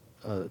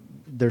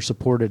they're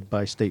supported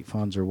by state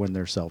funds or when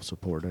they're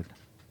self-supported?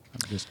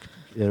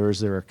 Or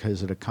is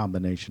it a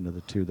combination of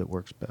the two that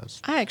works best?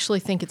 I actually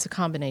think it's a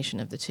combination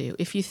of the two.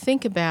 If you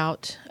think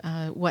about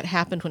what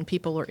happened when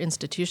people were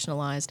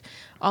institutionalized,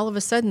 all of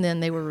a sudden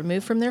then they were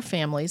removed from their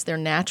families, their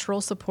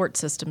natural support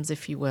systems,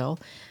 if you will,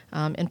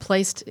 and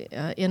placed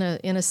in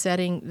a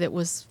setting that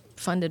was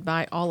funded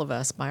by all of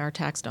us, by our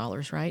tax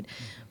dollars, right?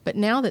 But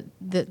now that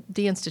the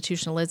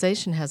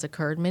deinstitutionalization has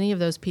occurred, many of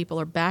those people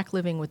are back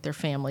living with their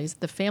families.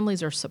 The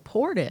families are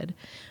supported,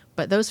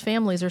 but those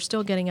families are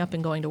still getting up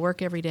and going to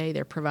work every day.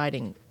 They're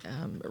providing,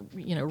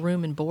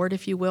 room and board,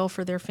 if you will,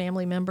 for their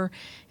family member.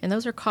 And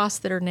those are costs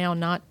that are now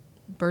not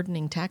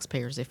burdening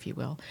taxpayers, if you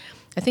will.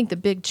 I think the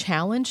big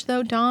challenge,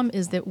 though, Dom,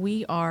 is that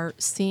we are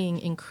seeing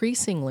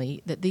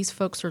increasingly that these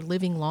folks are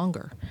living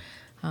longer.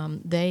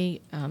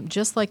 They,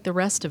 just like the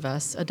rest of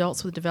us,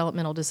 adults with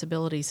developmental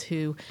disabilities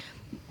who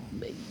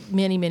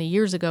many, many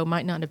years ago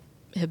might not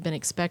have been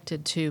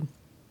expected to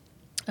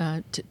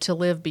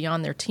live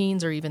beyond their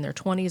teens or even their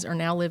 20s, are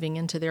now living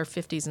into their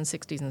 50s and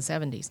 60s and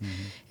 70s. Mm-hmm.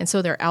 And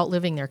so they're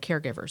outliving their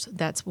caregivers.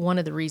 That's one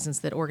of the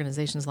reasons that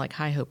organizations like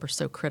High Hope are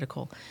so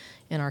critical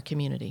in our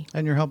community.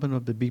 And you're helping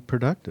them to be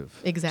productive.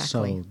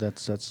 Exactly. So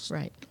that's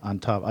right. On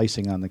top,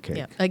 icing on the cake.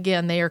 Yeah.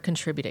 Again, they are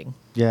contributing.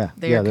 Yeah.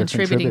 They're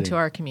contributing to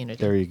our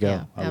community. There you go.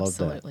 Yeah, I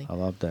absolutely.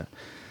 love that.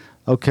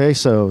 Okay,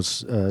 so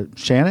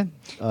Shannon,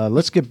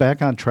 let's get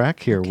back on track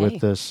here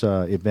with this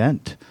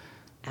event.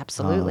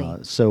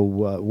 Absolutely. So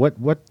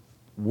what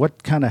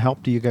what kind of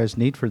help do you guys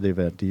need for the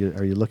event?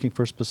 Are you looking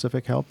for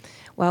specific help?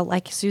 Well,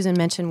 like Susan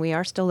mentioned, we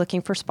are still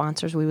looking for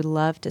sponsors. We would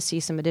love to see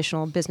some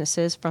additional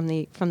businesses from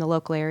the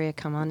local area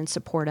come on and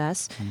support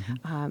us.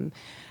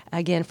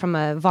 Again, from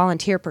a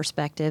volunteer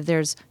perspective,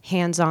 there's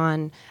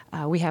hands-on.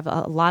 We have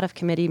a lot of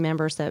committee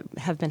members that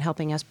have been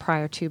helping us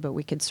prior to, but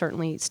we could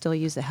certainly still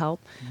use the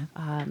help.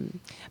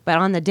 But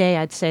on the day,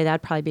 I'd say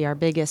that'd probably be our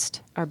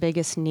biggest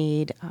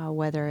need,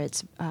 whether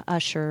it's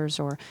ushers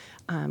or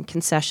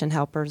concession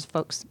helpers,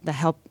 folks that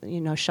help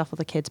shuffle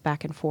the kids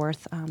back and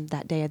forth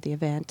that day at the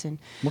event. And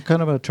what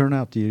kind of a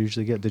turnout do you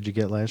usually get? Did you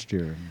get last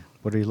year?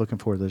 What are you looking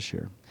for this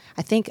year?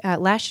 I think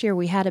last year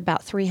we had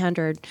about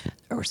 300.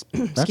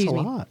 That's a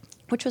lot.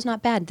 Which was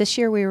not bad. This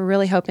year we were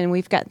really hoping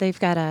they've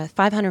got a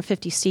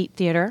 550 seat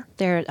theater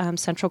there at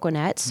Central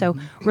Gwinnett, so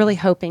really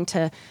hoping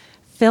to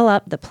fill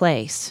up the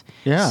place.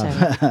 Yeah, so,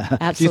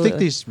 absolutely. Do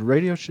you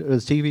think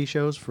these TV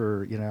shows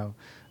for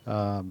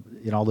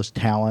all this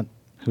talent,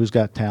 who's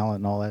got talent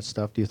and all that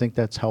stuff? Do you think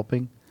that's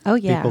helping? Oh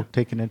yeah, people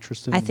take an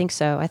interest in. I think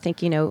so. I think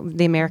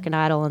the American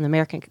Idol and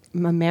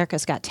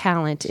America's Got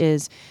Talent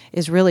is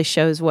really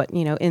shows what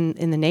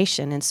in the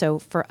nation, and so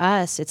for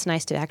us, it's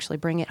nice to actually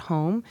bring it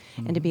home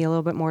and to be a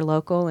little bit more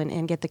local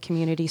and get the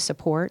community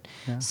support.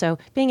 Yeah. So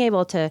being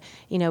able to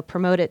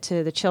promote it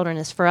to the children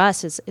is for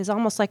us is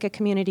almost like a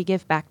community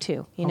give back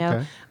too.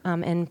 Okay.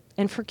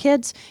 And for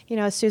kids,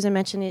 as Susan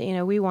mentioned,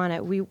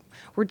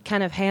 we're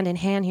kind of hand in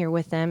hand here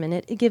with them, and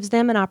it gives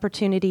them an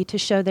opportunity to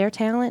show their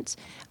talents,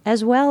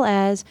 as well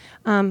as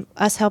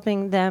us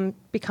helping them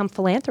become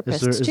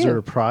philanthropists Is too. there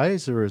a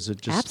prize, or is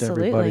it just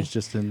Absolutely. everybody's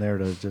just in there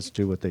to just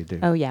do what they do?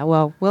 Oh yeah,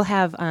 well we'll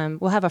have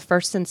a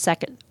first,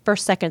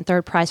 second,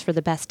 third prize for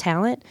the best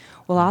talent.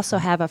 We'll also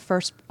have a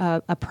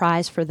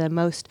prize for the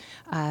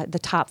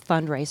top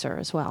fundraiser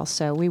as well.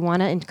 So we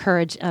want to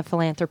encourage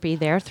philanthropy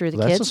there through the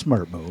kids. That's a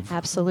smart move.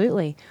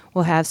 Absolutely,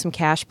 we'll have some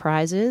cash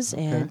prizes,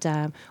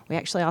 and we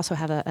actually also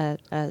have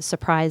a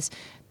surprise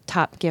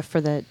top gift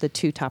for the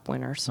two top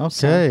winners.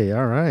 Okay,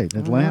 all right.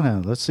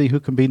 Atlanta, let's see who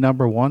can be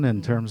number one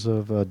in terms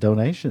of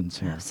donations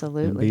here.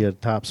 Absolutely. And be a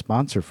top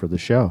sponsor for the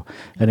show.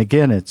 And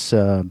again, it's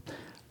on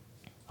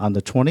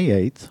the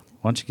 28th.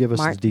 Why don't you give us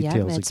the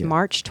details it's again?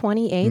 March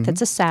 28th.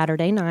 It's a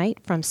Saturday night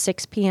from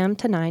 6 p.m.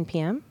 to 9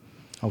 p.m.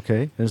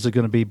 Okay. Is it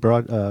going to be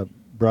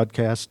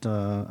broadcast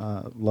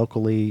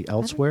locally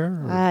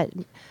elsewhere?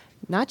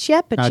 Not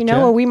yet, but Not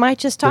yet? we might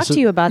just talk to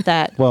you about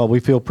that. Well, we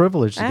feel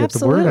privileged to get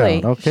the word Absolutely.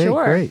 out. Okay,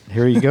 Sure. great.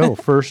 Here you go.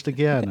 First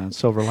again on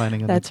Silver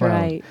Lining in That's the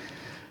Cloud. right.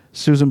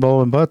 Susan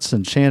Boland-Butts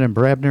and Shannon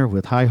Brabner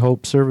with High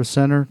Hope Service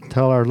Center.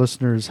 Tell our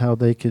listeners how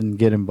they can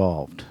get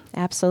involved.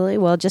 Absolutely.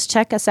 Well, just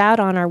check us out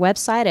on our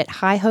website at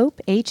hihope,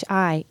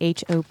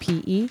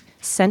 HIHOPE,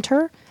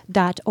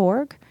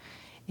 center.org.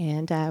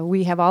 And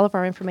we have all of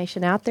our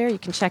information out there. You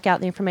can check out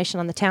the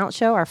information on the talent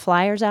show, our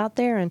flyers out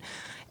there, and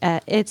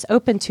it's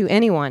open to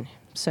anyone.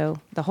 So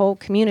the whole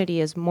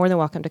community is more than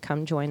welcome to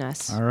come join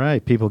us. All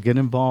right, people, get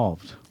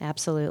involved.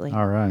 Absolutely.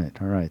 All right.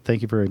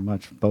 Thank you very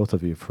much, both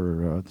of you,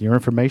 for your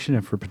information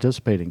and for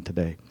participating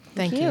today.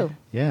 Thank you.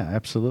 Yeah,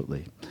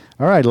 absolutely.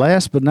 All right,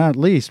 last but not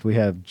least, we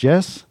have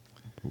Jess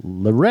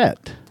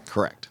Lorette.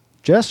 Correct.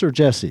 Jess or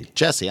Jesse?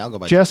 Jesse, I'll go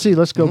by Jesse,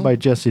 let's go by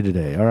Jesse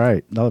today. All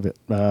right, love it.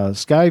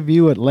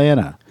 Skyview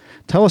Atlanta.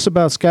 Tell us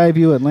about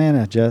Skyview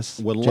Atlanta, Jess.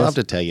 Would love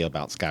to tell you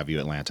about Skyview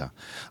Atlanta.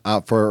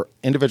 For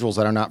individuals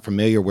that are not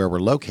familiar where we're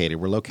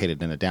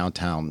located in a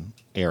downtown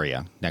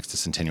area next to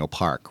Centennial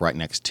Park, right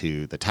next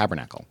to the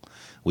Tabernacle.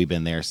 We've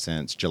been there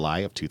since July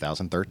of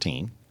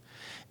 2013,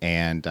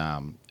 and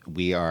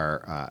we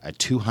are a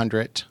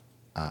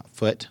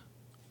 200-foot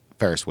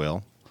Ferris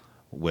wheel,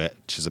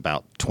 which is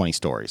about 20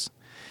 stories.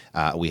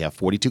 We have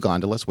 42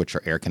 gondolas, which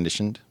are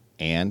air-conditioned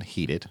and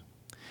heated.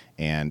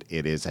 And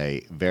it is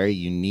a very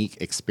unique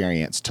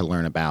experience to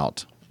learn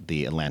about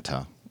the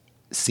Atlanta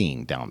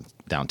scene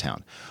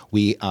downtown.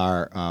 We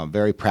are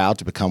very proud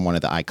to become one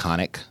of the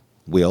iconic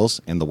wheels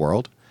in the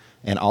world,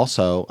 and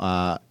also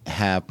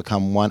have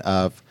become one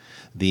of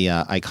the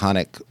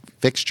iconic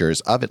fixtures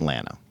of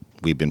Atlanta.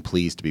 We've been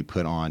pleased to be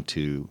put on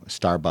to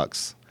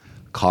Starbucks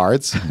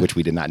cards, which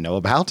we did not know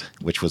about,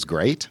 which was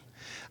great.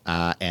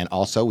 And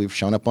also we've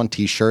shown up on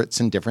T-shirts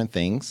and different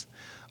things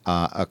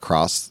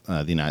across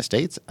the United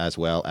States, as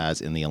well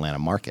as in the Atlanta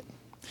market.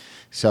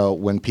 So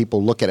when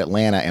people look at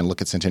Atlanta and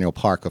look at Centennial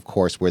Park, of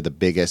course, we're the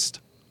biggest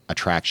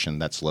attraction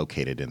that's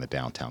located in the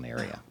downtown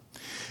area.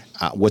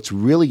 What's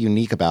really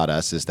unique about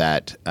us is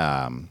that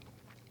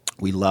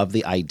we love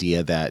the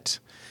idea that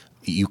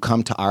you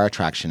come to our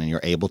attraction and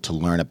you're able to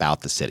learn about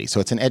the city. So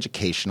it's an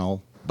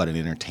educational but an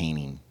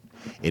entertaining.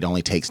 It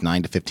only takes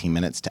 9 to 15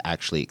 minutes to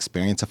actually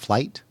experience a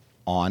flight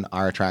on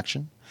our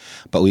attraction.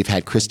 But we've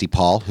had Christy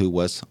Paul, who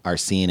was our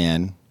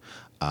CNN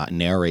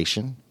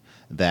narration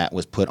that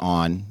was put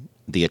on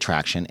the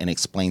attraction and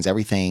explains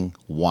everything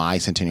why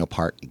Centennial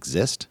Park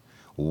exists,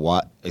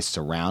 what is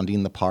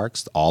surrounding the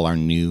parks, all our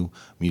new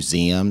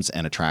museums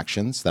and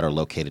attractions that are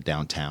located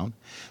downtown.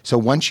 So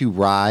once you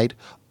ride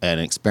and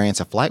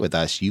experience a flight with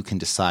us, you can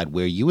decide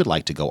where you would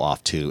like to go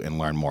off to and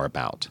learn more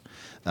about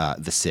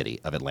the city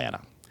of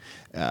Atlanta.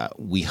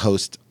 We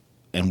host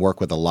and work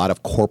with a lot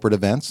of corporate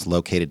events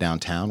located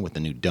downtown with the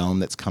new dome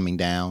that's coming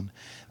down,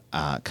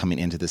 coming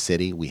into the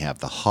city. We have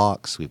the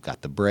Hawks, we've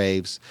got the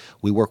Braves.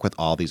 We work with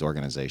all these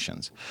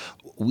organizations.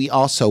 We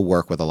also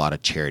work with a lot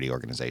of charity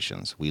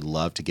organizations. We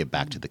love to give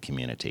back to the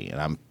community,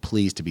 and I'm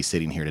pleased to be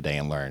sitting here today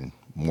and learn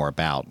more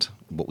about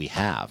what we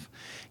have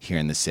here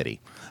in the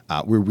city.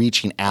 We're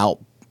reaching out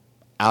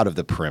of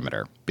the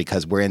perimeter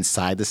because we're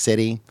inside the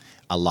city.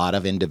 A lot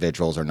of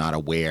individuals are not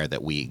aware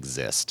that we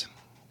exist.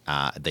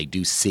 They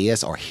do see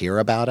us or hear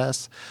about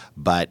us,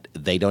 but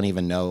they don't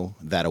even know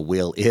that a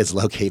wheel is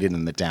located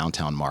in the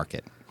downtown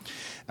market.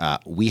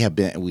 We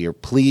are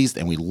pleased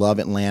and we love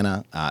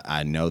Atlanta.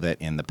 I know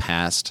that in the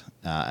past,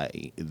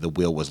 the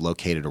wheel was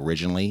located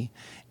originally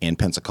in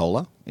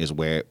Pensacola, is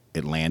where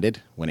it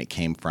landed when it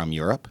came from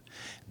Europe.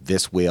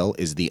 This wheel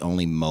is the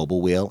only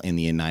mobile wheel in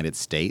the United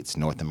States,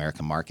 North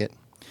American market.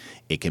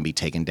 It can be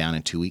taken down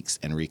in 2 weeks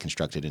and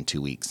reconstructed in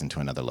 2 weeks into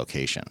another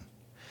location.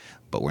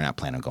 But we're not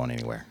planning on going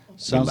anywhere.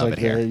 Sounds like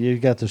you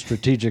got the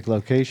strategic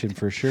location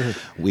for sure.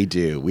 We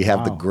do. We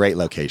have the great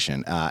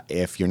location.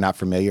 If you're not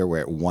familiar, we're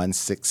at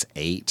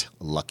 168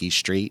 Lucky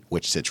Street,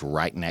 which sits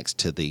right next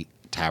to the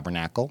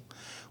Tabernacle,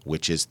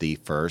 which is the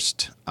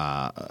first.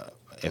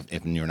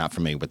 If you're not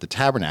familiar with the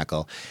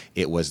Tabernacle,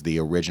 it was the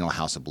original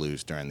House of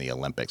Blues during the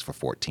Olympics for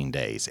 14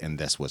 days, and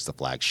this was the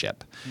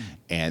flagship.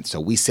 And so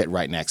we sit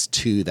right next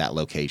to that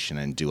location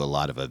and do a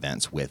lot of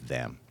events with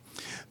them.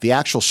 The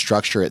actual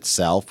structure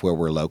itself, where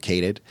we're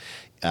located,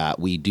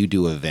 we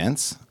do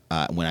events.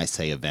 When I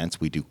say events,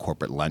 we do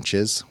corporate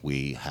lunches.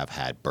 We have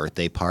had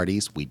birthday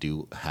parties. We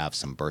do have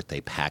some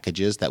birthday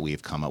packages that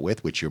we've come up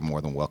with, which you're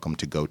more than welcome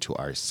to go to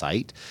our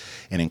site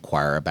and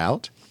inquire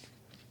about.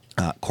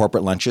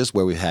 Corporate lunches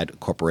where we've had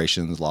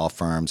corporations, law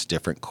firms,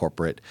 different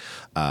corporate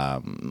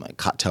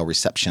cocktail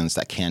receptions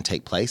that can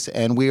take place.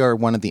 And we are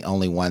one of the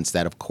only ones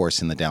that, of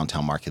course, in the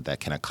downtown market that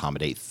can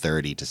accommodate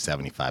 30 to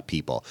 75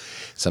 people.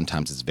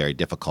 Sometimes it's very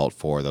difficult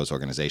for those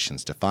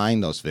organizations to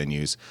find those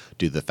venues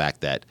due to the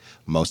fact that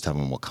most of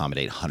them will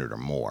accommodate 100 or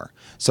more.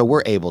 So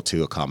we're able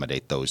to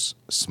accommodate those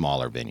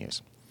smaller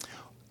venues.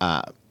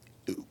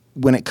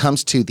 When it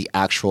comes to the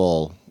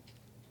actual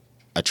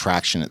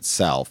attraction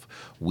itself,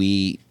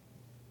 we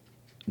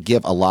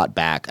give a lot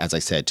back, as I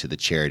said, to the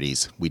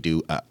charities. We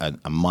do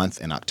a month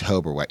in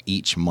October where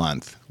each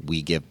month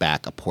we give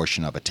back a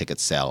portion of a ticket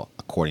sale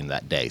according to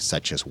that day,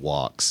 such as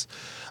walks,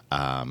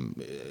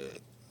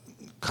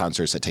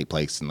 concerts that take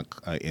place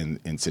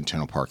in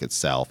Centennial Park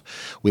itself.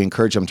 We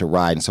encourage them to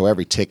ride, and so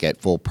every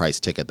ticket, full price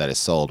ticket that is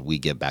sold, we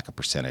give back a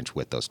percentage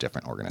with those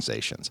different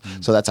organizations.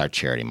 So that's our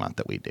charity month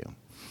that we do.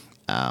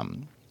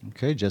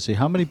 Okay, Jesse,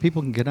 how many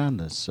people can get on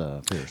this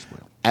Ferris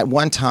wheel? At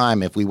one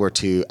time, if we were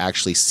to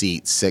actually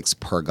seat 6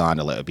 per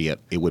gondola,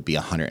 it would be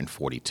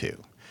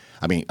 142.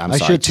 I mean, I'm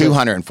sorry,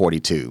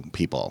 242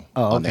 people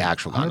on the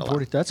actual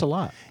gondola. That's a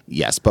lot.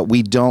 Yes, but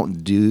we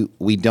don't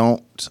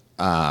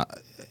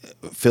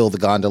fill the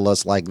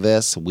gondolas like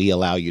this. We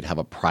allow you to have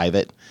a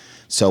private.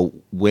 So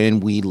when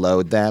we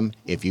load them,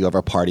 if you have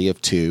a party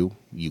of 2,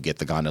 you get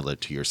the gondola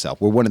to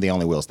yourself. We're one of the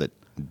only wheels that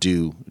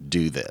do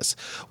this.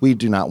 We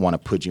do not want to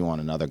put you on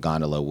another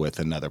gondola with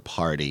another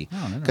party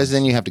because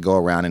then you have to go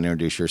around and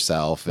introduce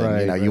yourself,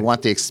 and you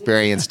want the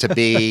experience to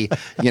be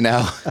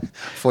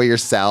for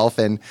yourself,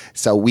 and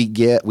so we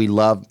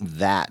love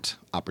that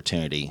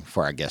opportunity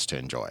for our guests to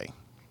enjoy.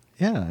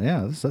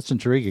 Yeah, that's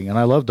intriguing, and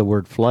I love the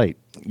word flight.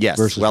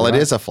 Yes, well, it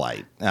is a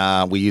flight.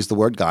 We use the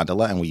word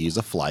gondola and we use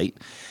a flight.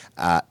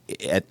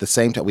 At the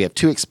same time, we have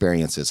 2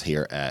 experiences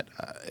here at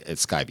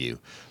Skyview.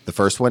 The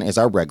first one is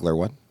our regular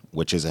one,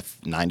 which is a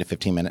 9 to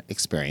 15 minute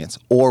experience,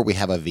 or we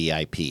have a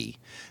VIP.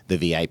 The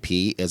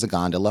VIP is a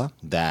gondola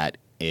that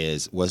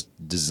was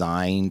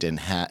designed and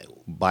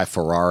by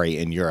Ferrari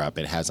in Europe.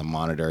 It has a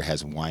monitor, it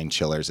has wine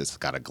chillers, it's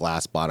got a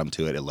glass bottom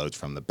to it, it loads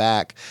from the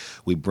back.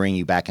 We bring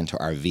you back into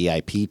our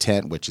VIP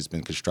tent, which has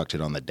been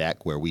constructed on the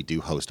deck where we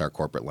do host our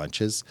corporate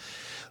lunches.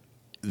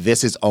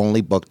 This is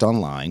only booked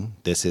online.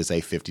 This is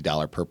a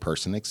 $50 per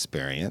person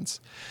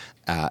experience.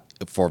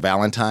 For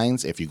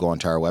Valentine's, if you go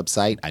onto our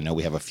website, I know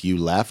we have a few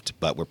left,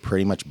 but we're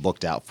pretty much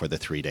booked out for the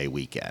 3-day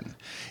weekend.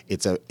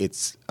 It's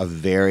a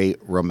very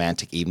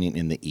romantic evening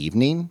in the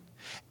evening,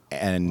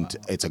 and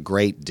it's a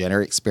great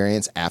dinner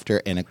experience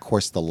after. And of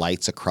course, the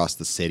lights across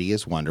the city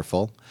is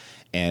wonderful,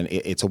 and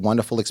it's a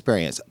wonderful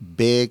experience.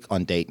 Big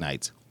on date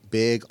nights,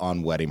 big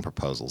on wedding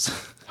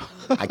proposals.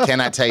 I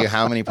cannot tell you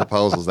how many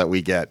proposals that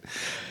we get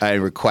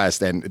and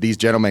request, and these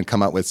gentlemen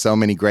come up with so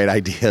many great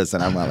ideas,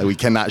 and I'm like, we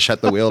cannot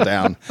shut the wheel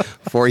down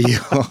for you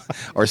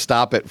or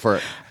stop it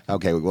for.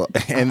 Okay, well,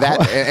 and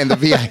the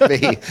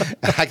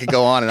VIP, I could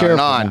go on and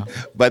on, now.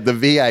 But the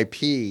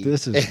VIP,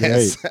 this is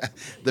great.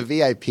 The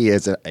VIP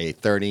is a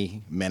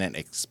 30-minute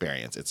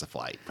experience. It's a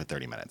flight for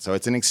 30 minutes, so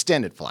it's an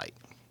extended flight.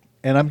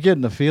 And I'm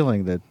getting the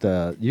feeling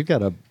that you got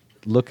to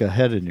look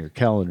ahead in your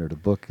calendar to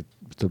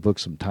book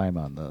some time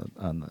on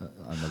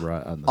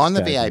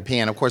the VIP,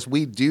 and of course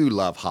we do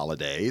love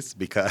holidays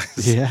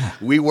because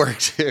we work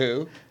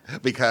too.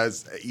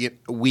 because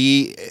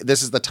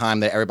this is the time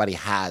that everybody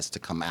has to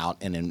come out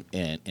and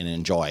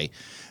enjoy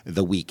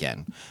the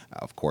weekend.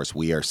 Of course,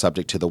 we are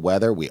subject to the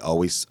weather. We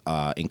always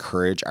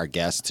encourage our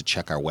guests to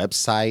check our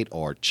website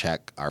or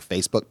check our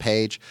Facebook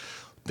page.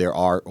 There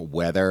are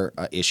weather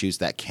issues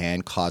that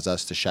can cause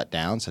us to shut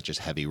down, such as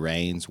heavy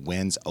rains,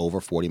 winds over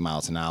 40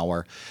 miles an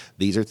hour.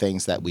 These are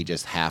things that we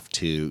just have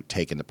to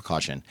take into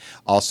precaution.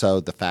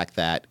 Also, the fact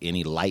that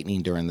any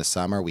lightning during the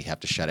summer, we have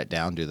to shut it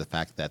down due to the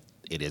fact that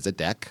it is a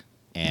deck.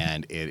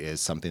 And it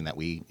is something that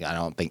I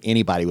don't think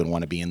anybody would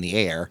want to be in the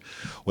air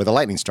with a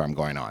lightning storm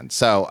going on.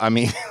 So, I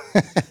mean,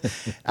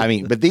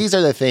 but these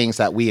are the things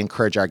that we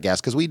encourage our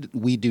guests, because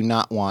we do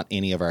not want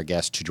any of our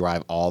guests to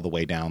drive all the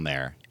way down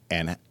there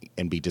and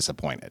be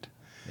disappointed.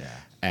 Yeah.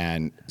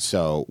 And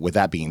so with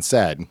that being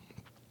said,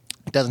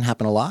 it doesn't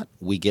happen a lot.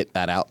 We get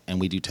that out, and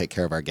we do take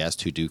care of our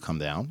guests who do come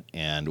down,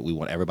 and we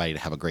want everybody to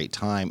have a great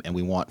time, and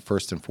we want,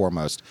 first and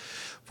foremost,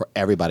 for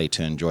everybody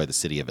to enjoy the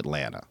city of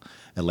Atlanta.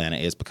 Atlanta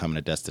is becoming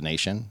a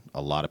destination.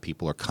 A lot of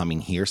people are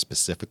coming here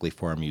specifically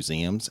for our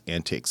museums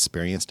and to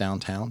experience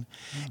downtown.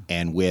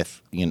 And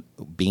with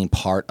being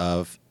part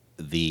of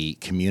the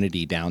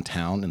community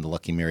downtown in the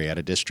Lucky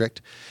Marietta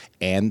district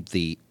and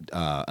the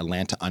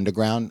Atlanta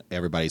Underground,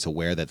 everybody's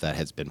aware that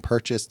has been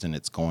purchased and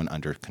it's going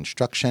under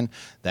construction.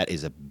 That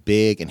is a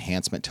big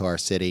enhancement to our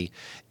city,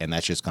 and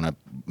that's just going to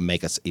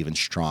make us even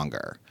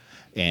stronger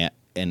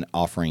and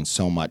offering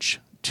so much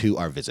to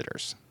our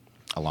visitors,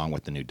 along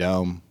with the new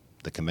dome,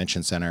 the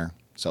convention center.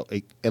 So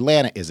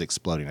Atlanta is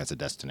exploding as a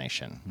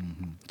destination.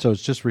 Mm-hmm. So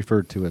it's just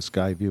referred to as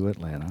Skyview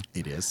Atlanta.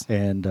 It is.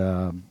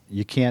 And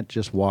you can't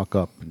just walk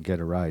up and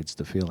get a ride. It's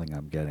the feeling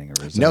I'm getting.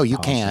 Or is no, that you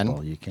possible?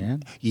 can. You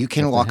can? You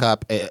can walk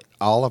up.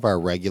 All of our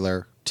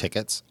regular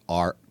tickets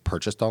are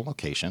purchased on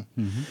location.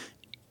 Mm-hmm.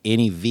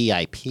 Any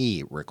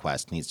VIP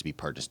request needs to be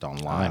purchased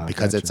online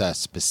because it's a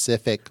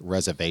specific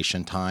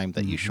reservation time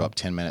that you show up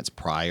 10 minutes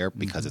prior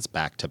because it's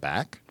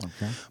back-to-back.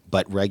 Okay.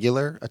 But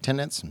regular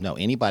attendance, no,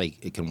 anybody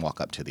can walk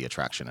up to the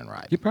attraction and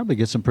ride. You probably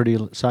get some pretty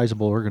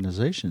sizable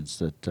organizations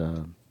that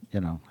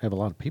have a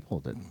lot of people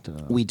that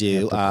we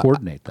do have to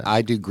coordinate that.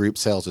 I do group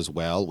sales as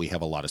well. We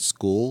have a lot of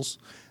schools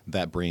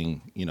that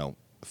bring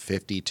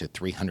 50 to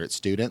 300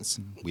 students.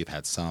 Mm-hmm. We've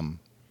had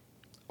some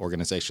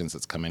organizations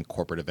that's come in,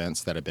 corporate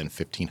events that have been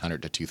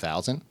 1,500 to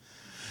 2,000.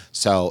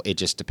 So it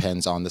just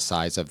depends on the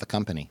size of the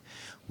company.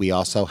 We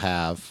also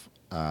have,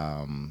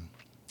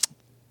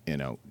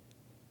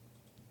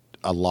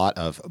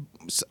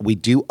 we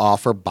do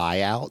offer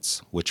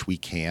buyouts, which we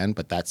can,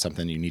 but that's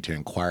something you need to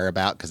inquire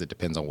about because it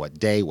depends on what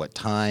day, what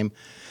time,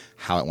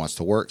 how it wants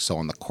to work. So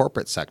on the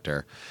corporate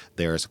sector,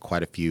 there's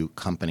quite a few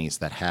companies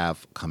that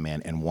have come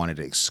in and wanted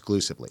it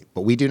exclusively.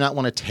 But we do not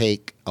want to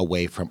take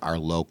away from our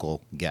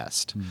local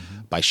guest.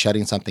 Mm-hmm. By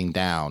shutting something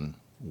down,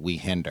 we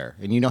hinder.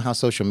 And you know how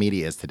social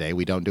media is today.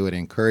 We don't do it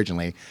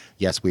encouragingly.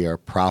 Yes, we are a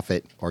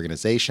profit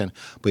organization,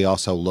 but we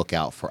also look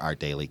out for our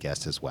daily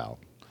guests as well.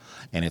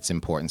 And it's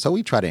important. So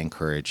we try to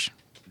encourage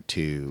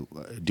to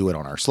do it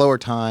on our slower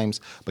times,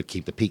 but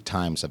keep the peak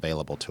times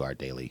available to our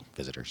daily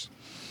visitors.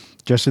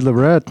 Jesse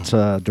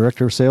Lorette,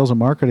 Director of Sales and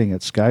Marketing at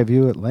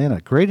Skyview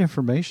Atlanta. Great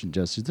information,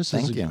 Jesse. This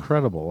is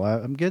incredible.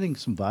 I'm getting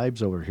some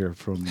vibes over here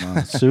from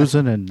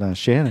Susan and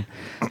Shannon.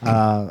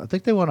 I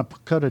think they want to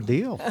cut a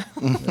deal.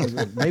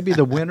 Maybe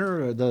the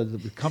winner,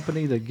 the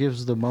company that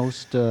gives the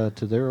most to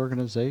their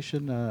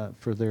organization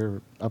for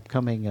their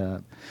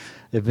upcoming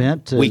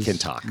event. We can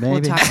talk.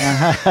 Maybe. We'll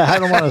talk. I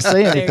don't want to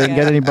say anything,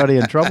 get anybody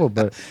in trouble,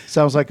 but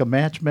sounds like a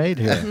match made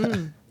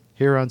here.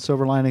 Here on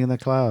Silver Lining in the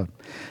Cloud.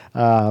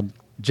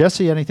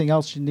 Jesse, anything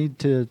else you need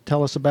to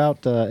tell us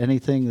about?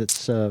 Anything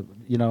that's,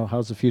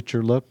 how's the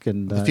future look?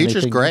 And the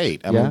future's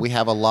great. I mean, we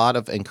have a lot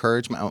of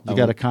encouragement. You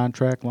got a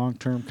contract,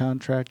 long-term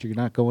contract? You're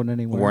not going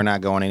anywhere? We're not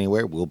going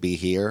anywhere. We'll be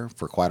here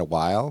for quite a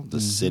while. The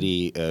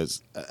city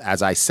is,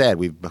 as I said,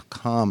 we've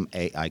become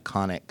an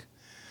iconic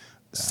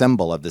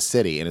symbol of the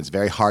city, and it's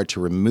very hard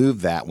to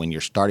remove that when you're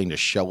starting to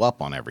show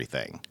up on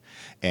everything.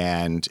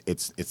 And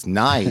it's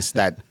nice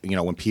that,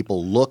 when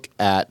people look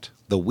at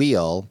the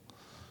wheel,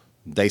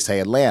 they say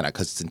Atlanta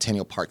because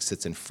Centennial Park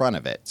sits in front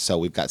of it. So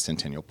we've got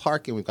Centennial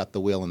Park and we've got the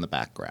wheel in the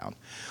background.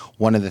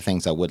 One of the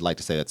things I would like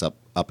to say that's up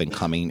and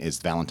coming is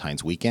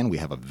Valentine's weekend. We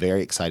have a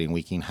very exciting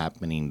weekend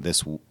happening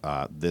this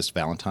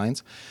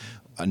Valentine's.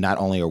 Not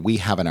only are we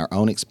having our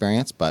own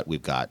experience, but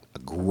we've got a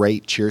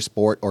great cheer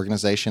sport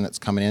organization that's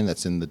coming in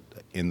that's in the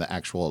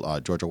actual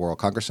Georgia World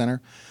Congress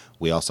Center.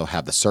 We also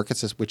have the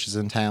circuses, which is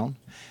in town.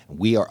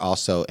 We are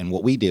also, and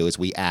what we do is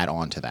we add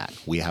on to that.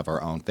 We have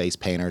our own face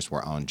painters,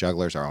 our own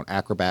jugglers, our own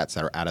acrobats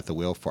that are out at the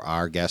wheel for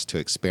our guests to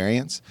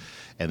experience.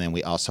 And then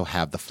we also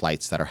have the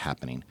flights that are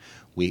happening.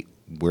 We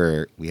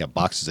have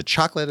boxes of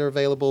chocolate that are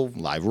available,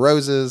 live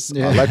roses,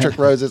 electric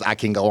roses. I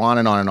can go on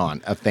and on and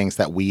on of things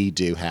that we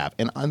do have.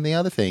 And the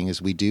other thing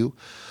is we do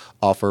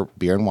offer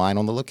beer and wine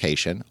on the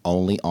location,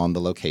 only on the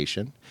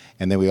location.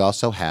 And then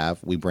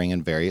we bring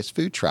in various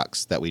food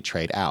trucks that we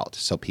trade out.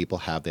 So people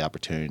have the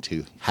opportunity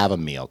to have a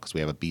meal because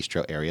we have a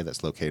bistro area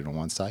that's located on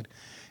one side.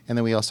 And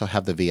then we also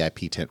have the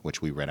VIP tent,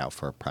 which we rent out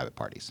for private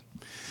parties.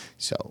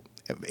 So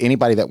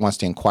anybody that wants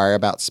to inquire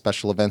about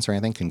special events or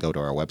anything can go to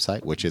our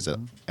website, which is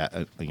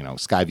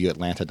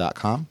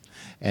skyviewatlanta.com,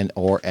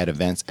 or at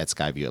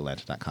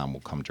events@skyviewatlanta.com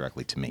will come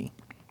directly to me.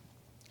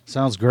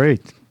 Sounds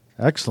great.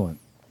 Excellent.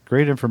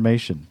 Great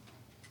information.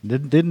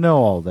 Didn't know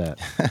all that.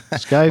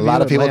 Skyview A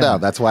lot of people Atlanta.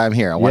 don't. That's why I'm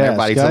here. I want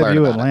everybody to learn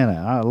Skyview about Atlanta.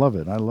 I love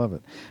it. I love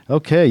it.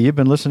 Okay, you've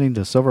been listening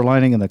to Silver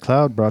Lining in the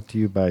Cloud, brought to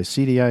you by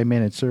CDI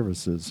Managed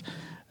Services.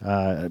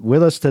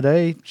 With us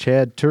today,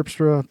 Chad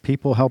Terpstra,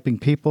 People Helping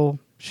People,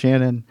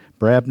 Shannon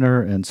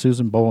Brabner, and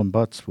Susan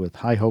Bowen-Butts with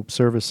High Hope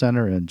Service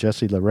Center, and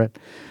Jesse Lorette,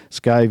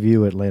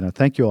 Skyview Atlanta.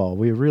 Thank you all.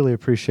 We really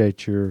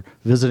appreciate your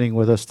visiting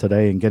with us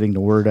today and getting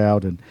the word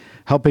out and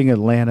helping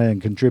Atlanta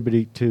and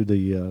contributing to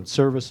the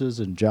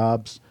services and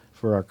jobs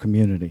for our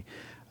community.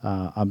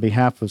 On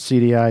behalf of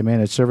CDI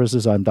Managed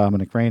Services, I'm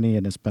Dominic Rainey,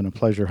 and it's been a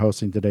pleasure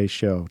hosting today's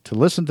show. To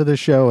listen to this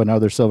show and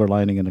other Silver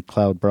Lining in the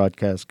Cloud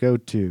broadcasts, go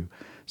to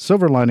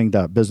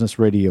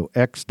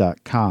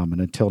silverlining.businessradiox.com.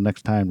 And until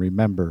next time,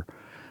 remember,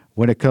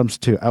 when it comes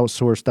to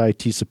outsourced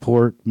IT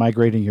support,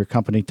 migrating your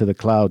company to the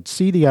cloud,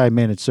 CDI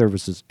Managed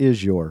Services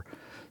is your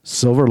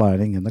Silver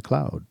Lining in the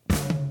Cloud.